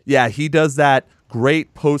talented. Yeah, he does that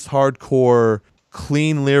great post-hardcore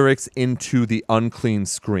clean lyrics into the unclean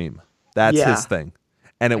scream. That's his thing.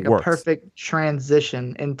 And it works. A perfect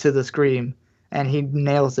transition into the scream, and he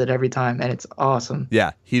nails it every time, and it's awesome.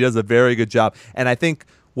 Yeah, he does a very good job. And I think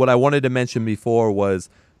what I wanted to mention before was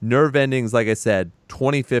Nerve Endings, like I said,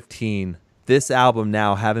 2015. This album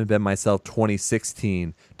now, Haven't Been Myself,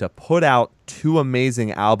 2016. To put out 2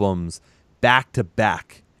 amazing albums back to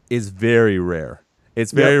back is very rare.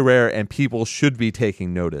 It's very rare, and people should be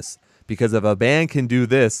taking notice. Because if a band can do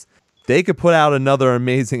this, they could put out another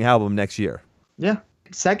amazing album next year. Yeah.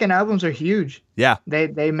 Second albums are huge. Yeah.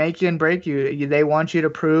 They make you and break you. They want you to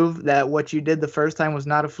prove that what you did the first time was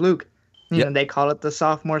not a fluke. You know, they call it the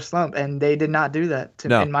sophomore slump, and they did not do that.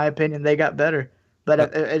 In my opinion, they got better. But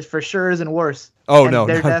it for sure isn't worse. Oh, and no.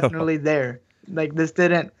 They're definitely there. Like, this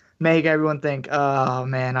didn't make everyone think, oh,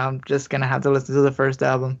 man, I'm just going to have to listen to the first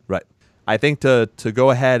album. Right. I think to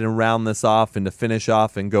go ahead and round this off and to finish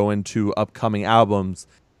off and go into upcoming albums,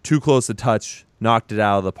 Too Close to Touch knocked it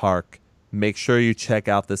out of the park. Make sure you check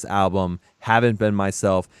out this album, Haven't Been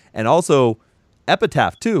Myself, and also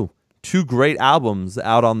Epitaph, too. 2 great albums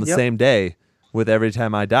out on the same day with Every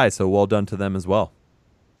Time I Die, so well done to them as well.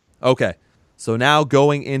 Okay, so now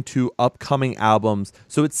going into upcoming albums.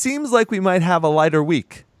 So it seems like we might have a lighter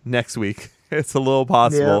week next week. It's a little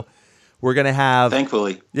possible. Yeah. We're going to have...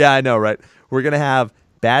 Thankfully. Yeah, I know, right? We're going to have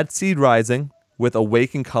Bad Seed Rising with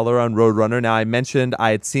Awaken Color on Roadrunner. Now, I mentioned I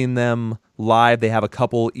had seen them live. They have a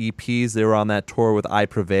couple EPs. They were on that tour with I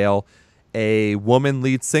Prevail. A woman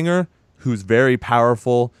lead singer who's very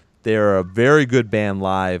powerful. They're a very good band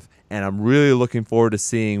live, and I'm really looking forward to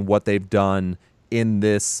seeing what they've done in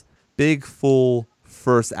this big, full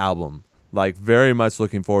first album. Like, very much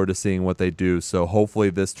looking forward to seeing what they do, so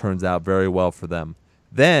hopefully this turns out very well for them.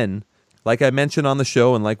 Then, like I mentioned on the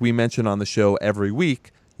show, and like we mention on the show every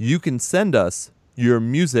week, you can send us your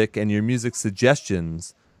music and your music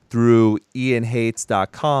suggestions through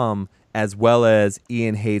ianhates.com as well as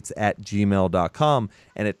ianhates@gmail.com.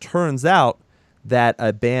 And it turns out that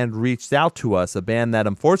a band reached out to us, a band that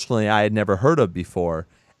unfortunately I had never heard of before.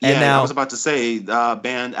 And Yeah, now, I was about to say the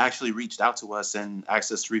band actually reached out to us and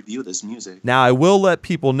asked us to review this music. now I will let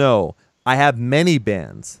people know I have many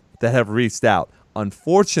bands that have reached out.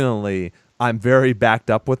 Unfortunately, I'm very backed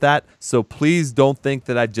up with that. So please don't think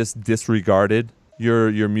that I just disregarded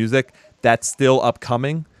your music. That's still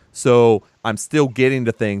upcoming. So I'm still getting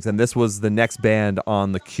to things, and this was the next band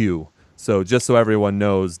on the queue. So just so everyone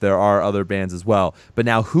knows, there are other bands as well. But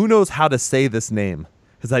now, who knows how to say this name?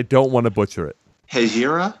 Because I don't want to butcher it.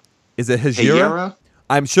 Hejira? Is it Hejira? Hejira?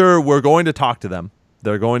 I'm sure we're going to talk to them.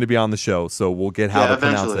 They're going to be on the show, so we'll get how to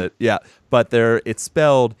pronounce eventually. it. Yeah, but it's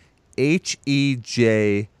spelled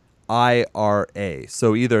Hejira.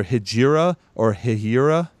 So either Hejira or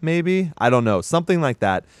Hejira, maybe? I don't know. Something like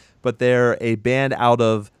that. But they're a band out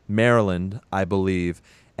of Maryland, I believe.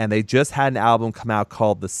 And they just had an album come out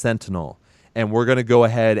called The Sentinel. And we're going to go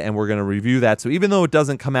ahead and we're going to review that. So even though it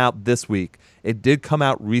doesn't come out this week, it did come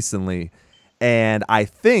out recently. And I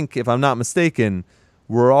think, if I'm not mistaken,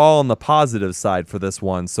 we're all on the positive side for this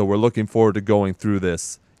one. So we're looking forward to going through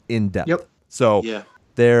this in depth. Yep. So Yeah.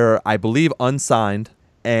 they're, I believe, unsigned.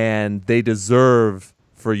 And they deserve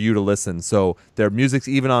for you to listen. So their music's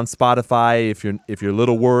even on Spotify. If you're a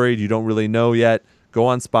little worried, you don't really know yet, go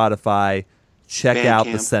on Spotify, check out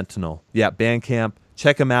The Sentinel. Yeah, Bandcamp.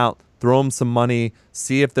 Check them out. Throw them some money.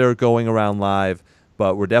 See if they're going around live.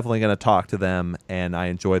 But we're definitely going to talk to them, and I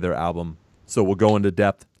enjoy their album. So we'll go into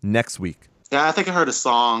depth next week. Yeah, I think I heard a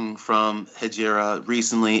song from Hejira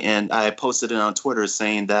recently, and I posted it on Twitter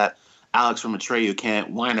saying that Alex from Atreyu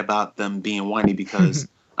can't whine about them being whiny because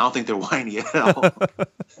I don't think they're whiny at all.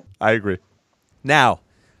 I agree. Now,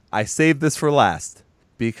 I saved this for last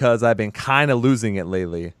because I've been kind of losing it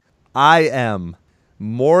lately. I am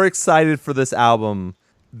more excited for this album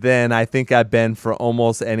than I think I've been for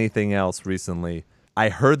almost anything else recently. I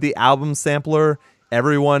heard the album sampler.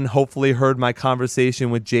 Everyone hopefully heard my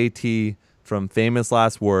conversation with JT from Famous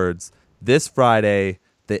Last Words. This Friday,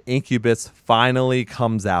 the Incubus finally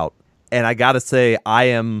comes out. And I got to say, I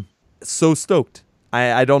am so stoked.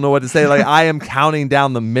 I don't know what to say. Like, I am counting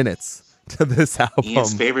down the minutes to this album.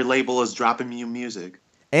 Ian's favorite label is dropping new music.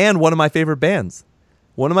 And one of my favorite bands.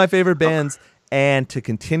 And to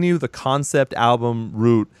continue the concept album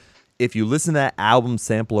route, if you listen to that album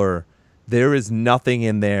sampler, there is nothing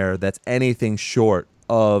in there that's anything short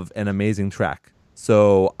of an amazing track.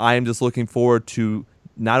 So I am just looking forward to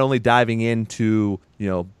not only diving into,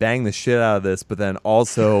 bang the shit out of this, but then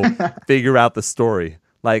also figure out the story.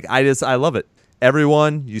 Like, I love it.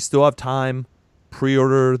 Everyone, you still have time.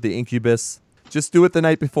 Pre-order the Incubus. Just do it the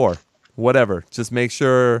night before. Whatever. Just make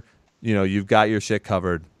sure, you've got your shit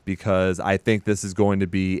covered because I think this is going to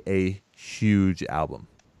be a huge album.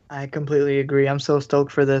 I completely agree. I'm so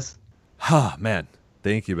stoked for this. Ah, man.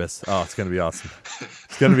 The Incubus. Oh, it's going to be awesome.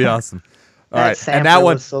 It's going to be awesome. All That right. sampler And that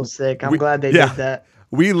one was so sick. I'm glad they did that.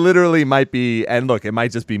 We literally might be, and look, it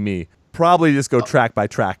might just be me. Probably just go track by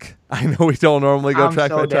track. I know we don't normally go I'm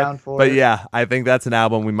track so by down track, for but it. yeah, I think that's an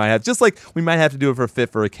album we might have. Just like we might have to do it for Fit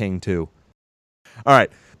for a King too. All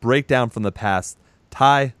right, breakdown from the past.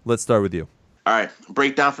 Ty, let's start with you. All right,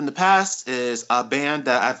 Breakdown from the Past is a band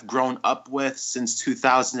that I've grown up with since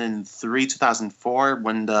 2003, 2004,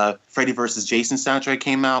 when the Freddy vs. Jason soundtrack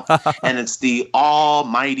came out, and it's the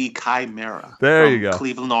almighty Chimera There from you go.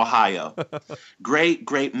 Cleveland, Ohio.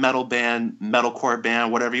 Great metal band, metalcore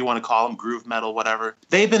band, whatever you want to call them, groove metal, whatever.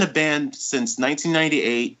 They've been a band since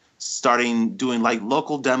 1998, starting doing like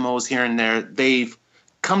local demos here and there. They've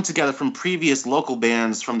come together from previous local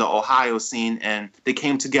bands from the Ohio scene, and they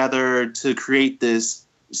came together to create this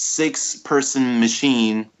 6-person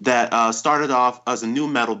machine that started off as a new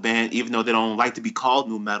metal band, even though they don't like to be called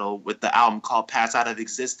new metal, with the album called Pass Out of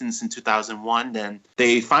Existence in 2001. Then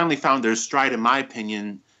they finally found their stride, in my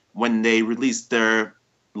opinion, when they released their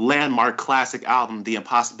landmark classic album, The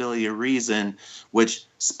Impossibility of Reason, which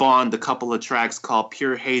spawned a couple of tracks called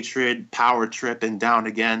Pure Hatred, Power Trip, and Down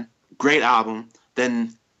Again. Great album.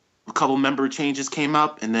 Then a couple member changes came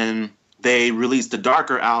up, and then they released the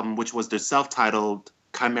darker album, which was their self-titled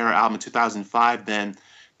Chimera album in 2005. Then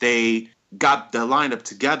they got the lineup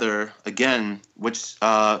together again, which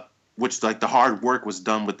like the hard work was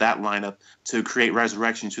done with that lineup to create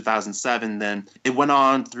Resurrection in 2007. Then it went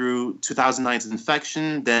on through 2009's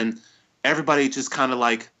Infection. Then everybody just kind of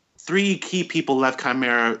like 3 key people left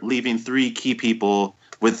Chimera, leaving 3 key people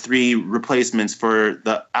with 3 replacements for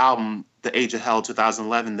the album The Age of Hell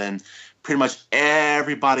 2011, then pretty much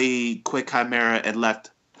everybody quit Chimera and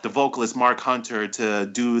left the vocalist Mark Hunter to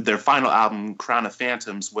do their final album, Crown of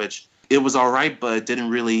Phantoms, which it was all right, but it didn't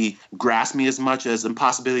really grasp me as much as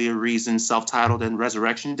Impossibility of Reason, Self-Titled, and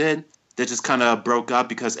Resurrection did. They just kind of broke up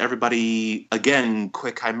because everybody, again,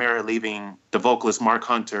 quit Chimera, leaving the vocalist Mark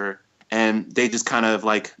Hunter, and they just kind of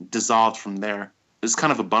like dissolved from there. It's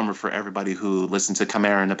kind of a bummer for everybody who listened to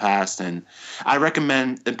Chimera in the past. And I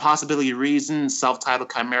recommend Impossibility of Reason,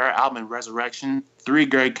 Self-Titled Chimera album, and Resurrection. 3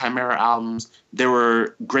 great Chimera albums. They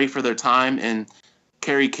were great for their time, and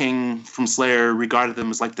Kerry King from Slayer regarded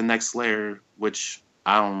them as like the next Slayer, which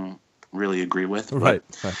I don't really agree with. Right.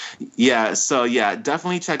 Yeah, so yeah,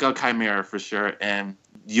 definitely check out Chimera for sure. And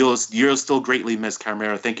you'll still greatly miss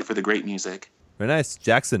Chimera. Thank you for the great music. Very nice.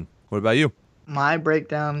 Jackson, what about you? My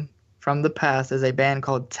breakdown from the past is a band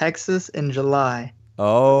called Texas in July.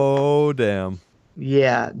 Oh, damn.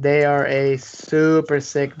 Yeah, they are a super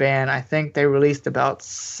sick band. I think they released about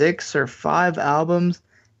 6 or 5 albums,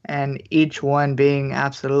 and each one being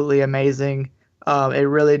absolutely amazing. It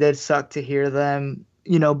really did suck to hear them,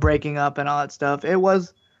 breaking up and all that stuff. It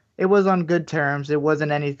was on good terms. It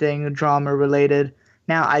wasn't anything drama related.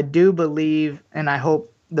 Now, I do believe, and I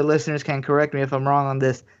hope the listeners can correct me if I'm wrong on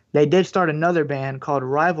this, they did start another band called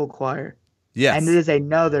Rival Choir. Yes. And it is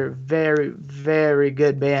another very, very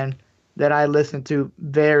good band that I listen to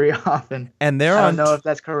very often. And I don't know if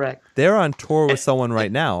that's correct. They're on tour with someone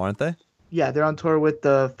right now, aren't they? Yeah, they're on tour with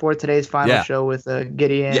For Today's Final Show with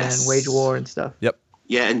Gideon and Wage War and stuff. Yep.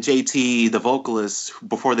 Yeah, and JT, the vocalist,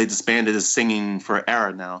 before they disbanded, is singing for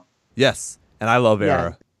Era now. Yes, and I love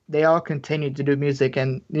Era. They all continue to do music,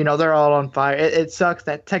 and, they're all on fire. It sucks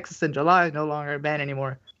that Texas in July is no longer a band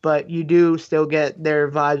anymore, but you do still get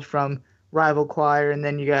their vibes from Rival Choir, and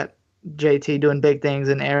then you got JT doing big things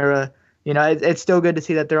in Era. It's still good to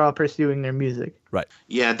see that they're all pursuing their music. Right.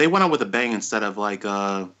 Yeah, they went out with a bang instead of like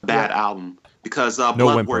a bad album, because No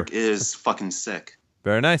Blood whimper. Work is fucking sick.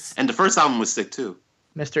 Very nice. And the first album was sick too.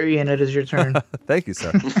 Mr. Ian, it is your turn. Thank you,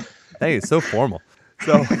 sir. Thank you. So formal.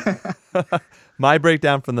 So, my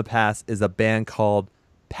breakdown from the past is a band called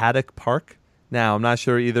Paddock Park. Now, I'm not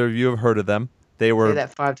sure either of you have heard of them. They were Say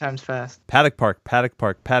that 5 times fast. Paddock Park, Paddock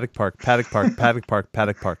Park, Paddock Park, Paddock Park, Paddock Park,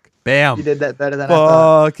 Paddock Park. Bam. You did that better than I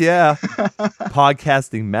thought. Fuck yeah.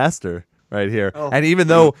 Podcasting master right here. Oh. And even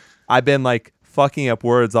though I've been like fucking up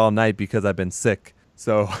words all night because I've been sick,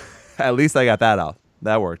 so at least I got that out.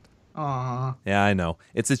 That worked. Aw. Yeah, I know.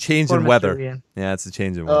 It's a change Poor in Mr. weather. Ian. Yeah, it's a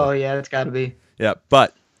change in weather. Oh, yeah, it's got to be. Yeah,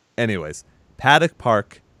 but anyways, Paddock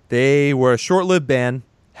Park, they were a short-lived band,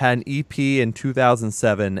 had an EP in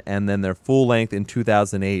 2007, and then their full length in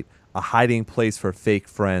 2008, A Hiding Place for Fake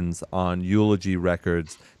Friends on Eulogy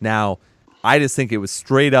Records. Now, I just think it was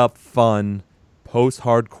straight up fun,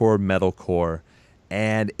 post-hardcore metalcore,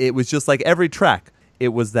 and it was just like every track. It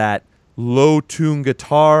was that low-tune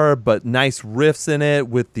guitar, but nice riffs in it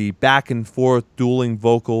with the back-and-forth dueling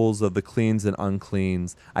vocals of the cleans and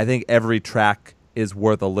uncleans. I think every track is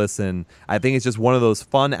worth a listen. I think it's just one of those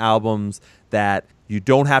fun albums that you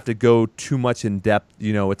don't have to go too much in depth.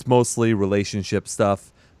 It's mostly relationship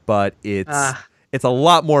stuff, but it's a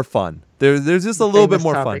lot more fun. There's just a little bit Famous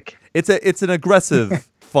more topic. fun. It's an aggressive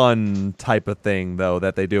fun type of thing though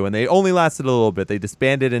that they do, and they only lasted a little bit. They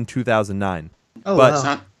disbanded in 2009. Oh, But- wow.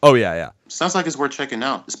 Sound- Oh yeah. Sounds like it's worth checking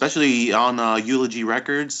out, especially on Eulogy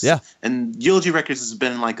Records. Yeah. And Eulogy Records has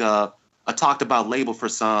been like a talked about label for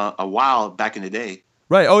a while back in the day.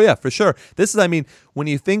 Right. Oh, yeah, for sure. When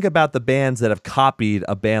you think about the bands that have copied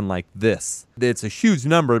a band like this, it's a huge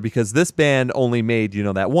number because this band only made,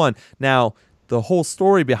 that one. Now, the whole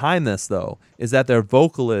story behind this, though, is that their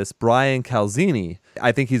vocalist, Brian Calzini,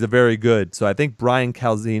 I think he's So I think Brian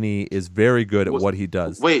Calzini is very good at what he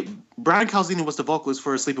does. Wait, Brian Calzini was the vocalist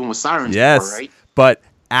for Sleeping with Sirens Yes. before, right? But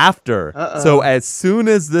after, Uh-oh. so as soon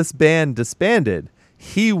as this band disbanded,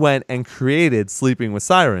 he went and created Sleeping with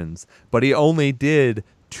Sirens, but he only did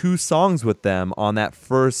 2 songs with them on that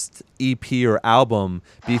first EP or album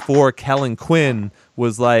before Kellen Quinn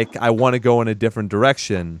was like, I want to go in a different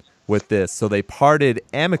direction with this. So they parted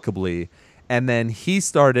amicably, and then he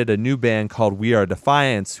started a new band called We Are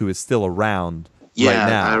Defiance, who is still around Yeah, right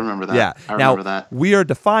now. I remember that. Yeah. I remember now, that. We Are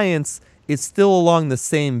Defiance is still along the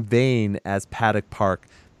same vein as Paddock Park,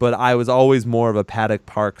 but I was always more of a Paddock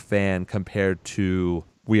Park fan compared to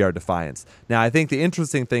We Are Defiance. Now, I think the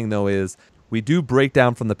interesting thing, though, is we do break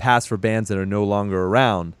down from the past for bands that are no longer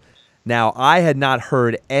around. Now, I had not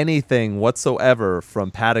heard anything whatsoever from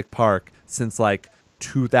Paddock Park since, like,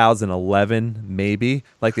 2011, maybe.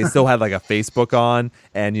 Like they still had like a Facebook on,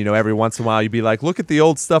 and every once in a while you'd be like, look at the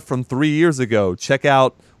old stuff from 3 years ago. Check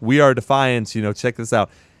out We Are Defiance. Check this out.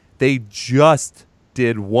 They just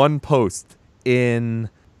did one post in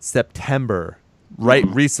September, right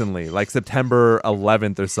recently, like September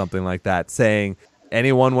 11th or something like that, saying,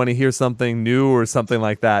 anyone want to hear something new or something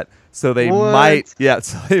like that? So they might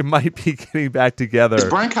be getting back together. Is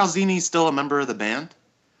Brian Calzini still a member of the band?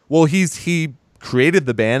 Well, he created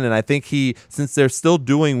the band, and I think since they're still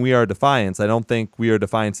doing We Are Defiance, I don't think We Are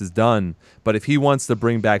Defiance is done. But if he wants to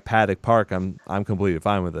bring back Paddock Park, I'm completely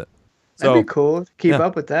fine with it. That'd be cool. Keep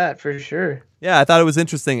up with that for sure. Yeah, I thought it was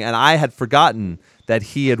interesting, and I had forgotten that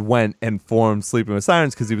he had went and formed Sleeping with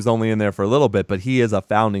Sirens because he was only in there for a little bit, but he is a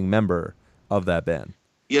founding member of that band.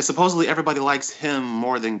 Yeah, supposedly everybody likes him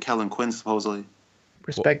more than Kellen Quinn, supposedly.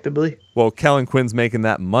 Respectably. Well, Kellen Quinn's making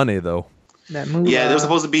that money, though. That movie. Yeah, there was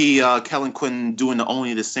supposed to be Kellen Quinn doing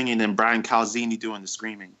only the singing and Brian Calzini doing the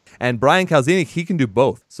screaming. And Brian Calzini, he can do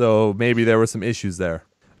both, so maybe there were some issues there.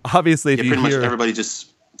 Obviously, if you pretty hear... much everybody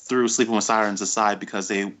just threw Sleeping with Sirens aside because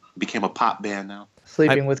they became a pop band now.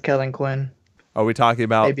 Sleeping with Kellen Quinn. Are we talking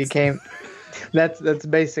about... They became... That's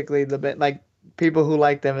basically the bit. Like, people who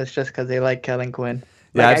like them, it's just because they like Kellen Quinn.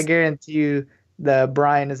 Like, I guarantee you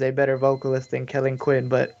Brian is a better vocalist than Kellen Quinn,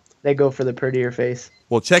 but they go for the prettier face.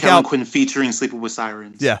 Well, check Kellen out Quinn featuring Sleeping with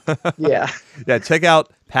Sirens. Yeah. Yeah. Yeah, check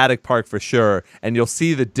out Paddock Park for sure, and you'll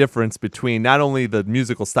see the difference between not only the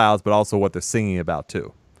musical styles, but also what they're singing about,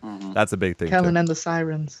 too. Mm-hmm. That's a big thing, Kellen too. and the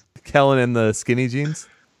Sirens. Kellen and the skinny jeans?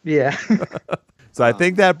 Yeah. So I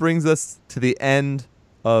think that brings us to the end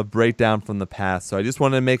of Breakdown from the Past. So I just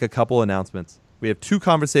wanted to make a couple announcements. We have 2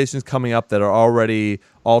 conversations coming up that are already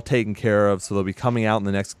all taken care of, so they'll be coming out in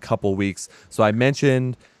the next couple weeks. So I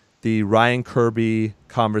mentioned the Ryan Kirby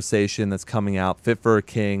conversation that's coming out, Fit for a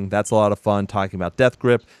King. That's a lot of fun, talking about Death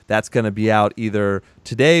Grip. That's going to be out either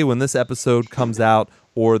today when this episode comes out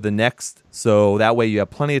or the next. So that way you have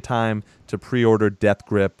plenty of time to pre-order Death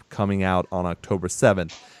Grip coming out on October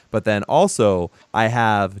 7th. But then also I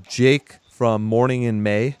have Jake from Morning in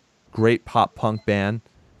May, great pop punk band.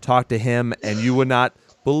 Talk to him and you would not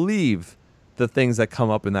believe the things that come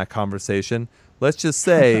up in that conversation. Let's just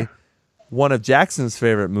say one of Jackson's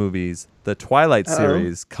favorite movies, the Twilight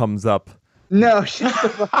series, comes up. No, shut the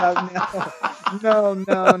fuck up. No.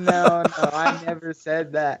 I never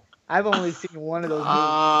said that. I've only seen one of those movies.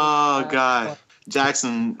 Oh, God.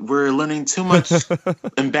 Jackson, we're learning too much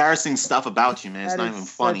embarrassing stuff about you, man. It's not even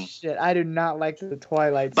funny. Shit. I do not like the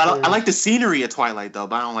Twilight But series. I like the scenery of Twilight, though,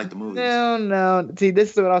 but I don't like the movies. No. See,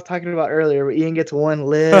 this is what I was talking about earlier, where Ian gets one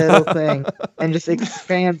little thing and just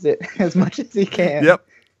expands it as much as he can. Yep.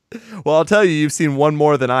 Well, I'll tell you, you've seen one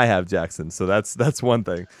more than I have, Jackson. So that's one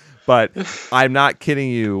thing. But I'm not kidding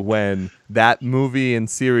you when that movie and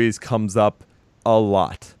series comes up a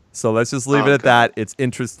lot. So let's just leave it at that. It's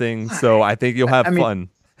interesting. So I think you'll have fun.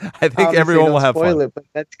 I think everyone will have fun. It, but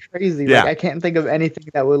that's crazy. Yeah. Like, I can't think of anything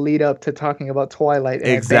that would lead up to talking about Twilight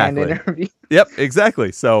in a band interview. Yep,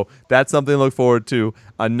 exactly. So that's something to look forward to.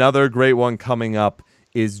 Another great one coming up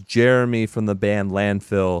is Jeremy from the band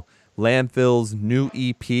Landfill. Landfill's new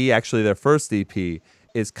EP, actually their first EP,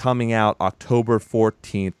 is coming out October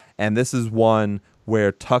 14th. And this is one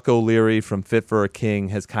where Tuck O'Leary from Fit for a King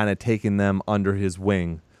has kind of taken them under his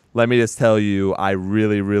wing. Let me just tell you, I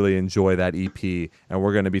really, really enjoy that EP, and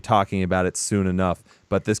we're going to be talking about it soon enough.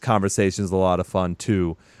 But this conversation is a lot of fun,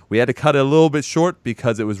 too. We had to cut it a little bit short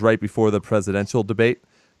because it was right before the presidential debate,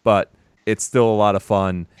 but it's still a lot of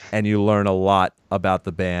fun, and you learn a lot about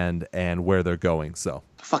the band and where they're going. So,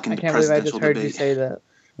 fucking I can't believe I just heard you say that.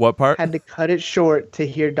 What part? Had to cut it short to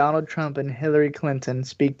hear Donald Trump and Hillary Clinton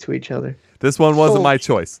speak to each other. This one wasn't my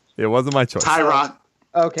choice. It wasn't my choice. Ty Rock.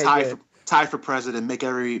 Okay, good. Tie for president.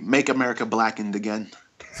 Make America blackened again.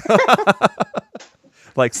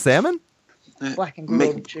 Like salmon? Black and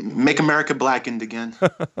grilled chicken. Make America blackened again.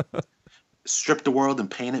 Strip the world and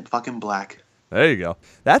paint it fucking black. There you go.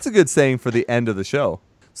 That's a good saying for the end of the show.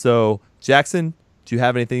 So, Jackson, do you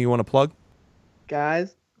have anything you want to plug?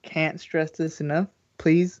 Guys, can't stress this enough.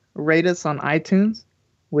 Please rate us on iTunes.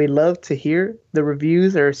 We love to hear the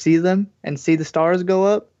reviews or see them and see the stars go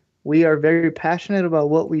up. We are very passionate about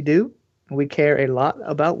what we do. We care a lot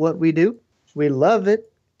about what we do. We love it.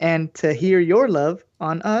 And to hear your love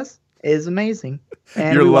on us is amazing.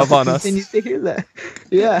 And your love on us. Continue to hear that.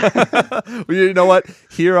 Yeah. Well, you know what?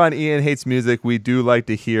 Here on Ian Hates Music, we do like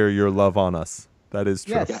to hear your love on us. That is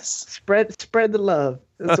true. Yes. Spread the love.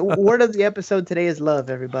 So word of the episode today is love,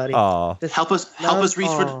 everybody. Help us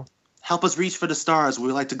reach for the stars.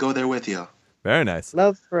 We like to go there with you. Very nice.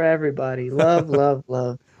 Love for everybody. Love, love,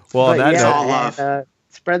 love. Well, on But that It's note, all love.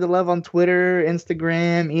 spread the love on Twitter,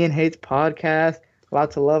 Instagram, Ian Hates Podcast.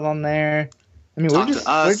 Lots of love on there. I mean, Talk we're to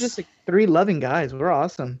us. just like three loving guys. We're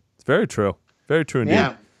awesome. it's very true. Very true indeed.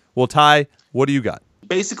 Yeah. Well, Ty, what do you got?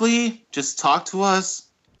 Basically, just talk to us,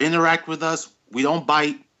 interact with us. We don't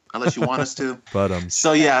bite unless you want us to. But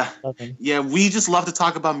So yeah, Loving. we just love to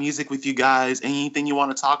talk about music with you guys. Anything you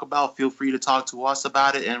want to talk about, feel free to talk to us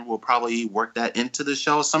about it, and we'll probably work that into the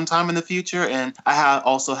show sometime in the future. And I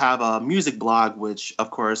also have a music blog, which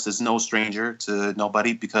of course is no stranger to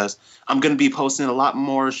nobody because I'm going to be posting a lot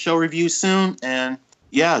more show reviews soon. And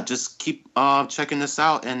yeah, just keep checking this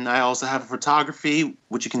out. And I also have a photography,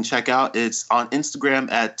 which you can check out. It's on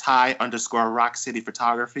Instagram at Ty_Rock City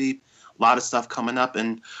Photography. A lot of stuff coming up,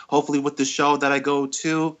 and hopefully with the show that I go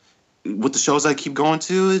to, with the shows I keep going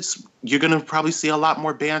to, you're gonna probably see a lot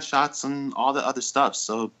more band shots and all the other stuff.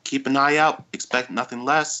 So keep an eye out. Expect nothing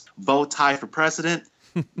less. Vote Ty for president.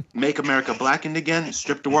 Make America blackened again.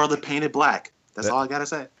 Strip the world and paint it black. That's all I gotta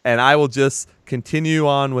say. And I will just continue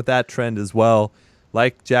on with that trend as well.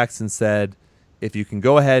 Like Jackson said, if you can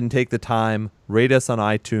go ahead and take the time, rate us on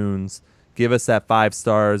iTunes, give us that 5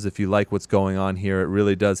 stars if you like what's going on here. It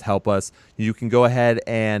really does help us. You can go ahead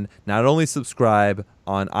and not only subscribe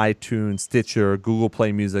on iTunes, Stitcher, Google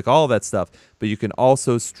Play Music, all that stuff, but you can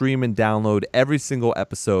also stream and download every single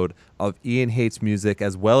episode of Ian Hates Music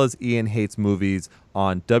as well as Ian Hates Movies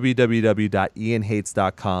on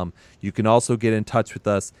www.ianhates.com. You can also get in touch with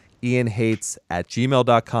us,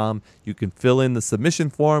 ianhates@gmail.com. You can fill in the submission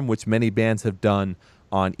form, which many bands have done,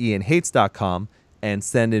 on ianhates.com. and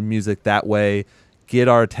send in music that way, get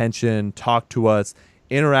our attention, talk to us,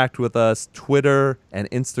 interact with us. Twitter and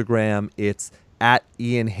Instagram, it's at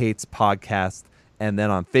Ian Hates Podcast. And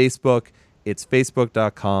then on Facebook, it's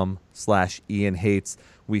facebook.com/Ian Hates.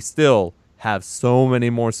 We still have so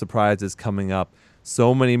many more surprises coming up,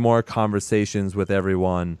 so many more conversations with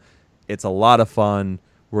everyone. It's a lot of fun.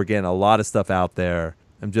 We're getting a lot of stuff out there.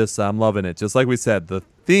 I'm loving it. Just like we said, the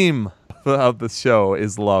theme of the show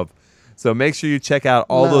is love. So make sure you check out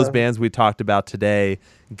all those bands we talked about today.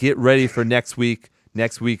 Get ready for next week.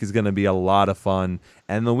 Next week is going to be a lot of fun.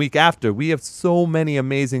 And the week after, we have so many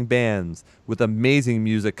amazing bands with amazing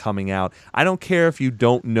music coming out. I don't care if you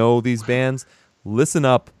don't know these bands. Listen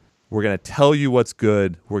up. We're going to tell you what's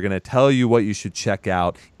good. We're going to tell you what you should check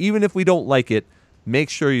out. Even if we don't like it,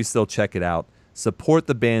 make sure you still check it out. Support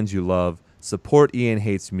the bands you love. Support Ian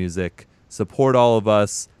Hates Music. Support all of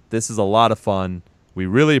us. This is a lot of fun. We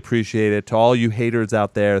really appreciate it. To all you haters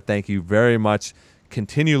out there, thank you very much.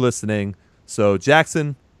 Continue listening. So,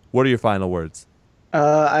 Jackson, what are your final words?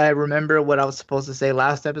 I remember what I was supposed to say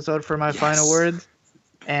last episode for my final words,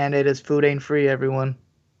 and it is food ain't free, everyone.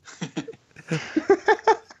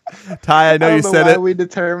 Ty, I know you said it. We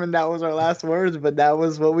determined that was our last words, but that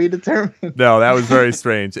was what we determined. No, that was very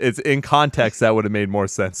strange. It's in context that would have made more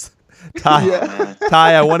sense. Ty, Yeah.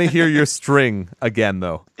 Ty, I want to hear your string again,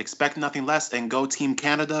 though. Expect nothing less and go Team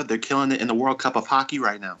Canada. They're killing it in the World Cup of Hockey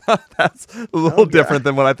right now. That's a little different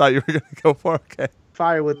than what I thought you were going to go for. Okay.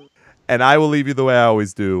 Fire with And I will leave you the way I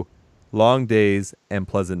always do. Long days and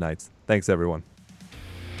pleasant nights. Thanks, everyone.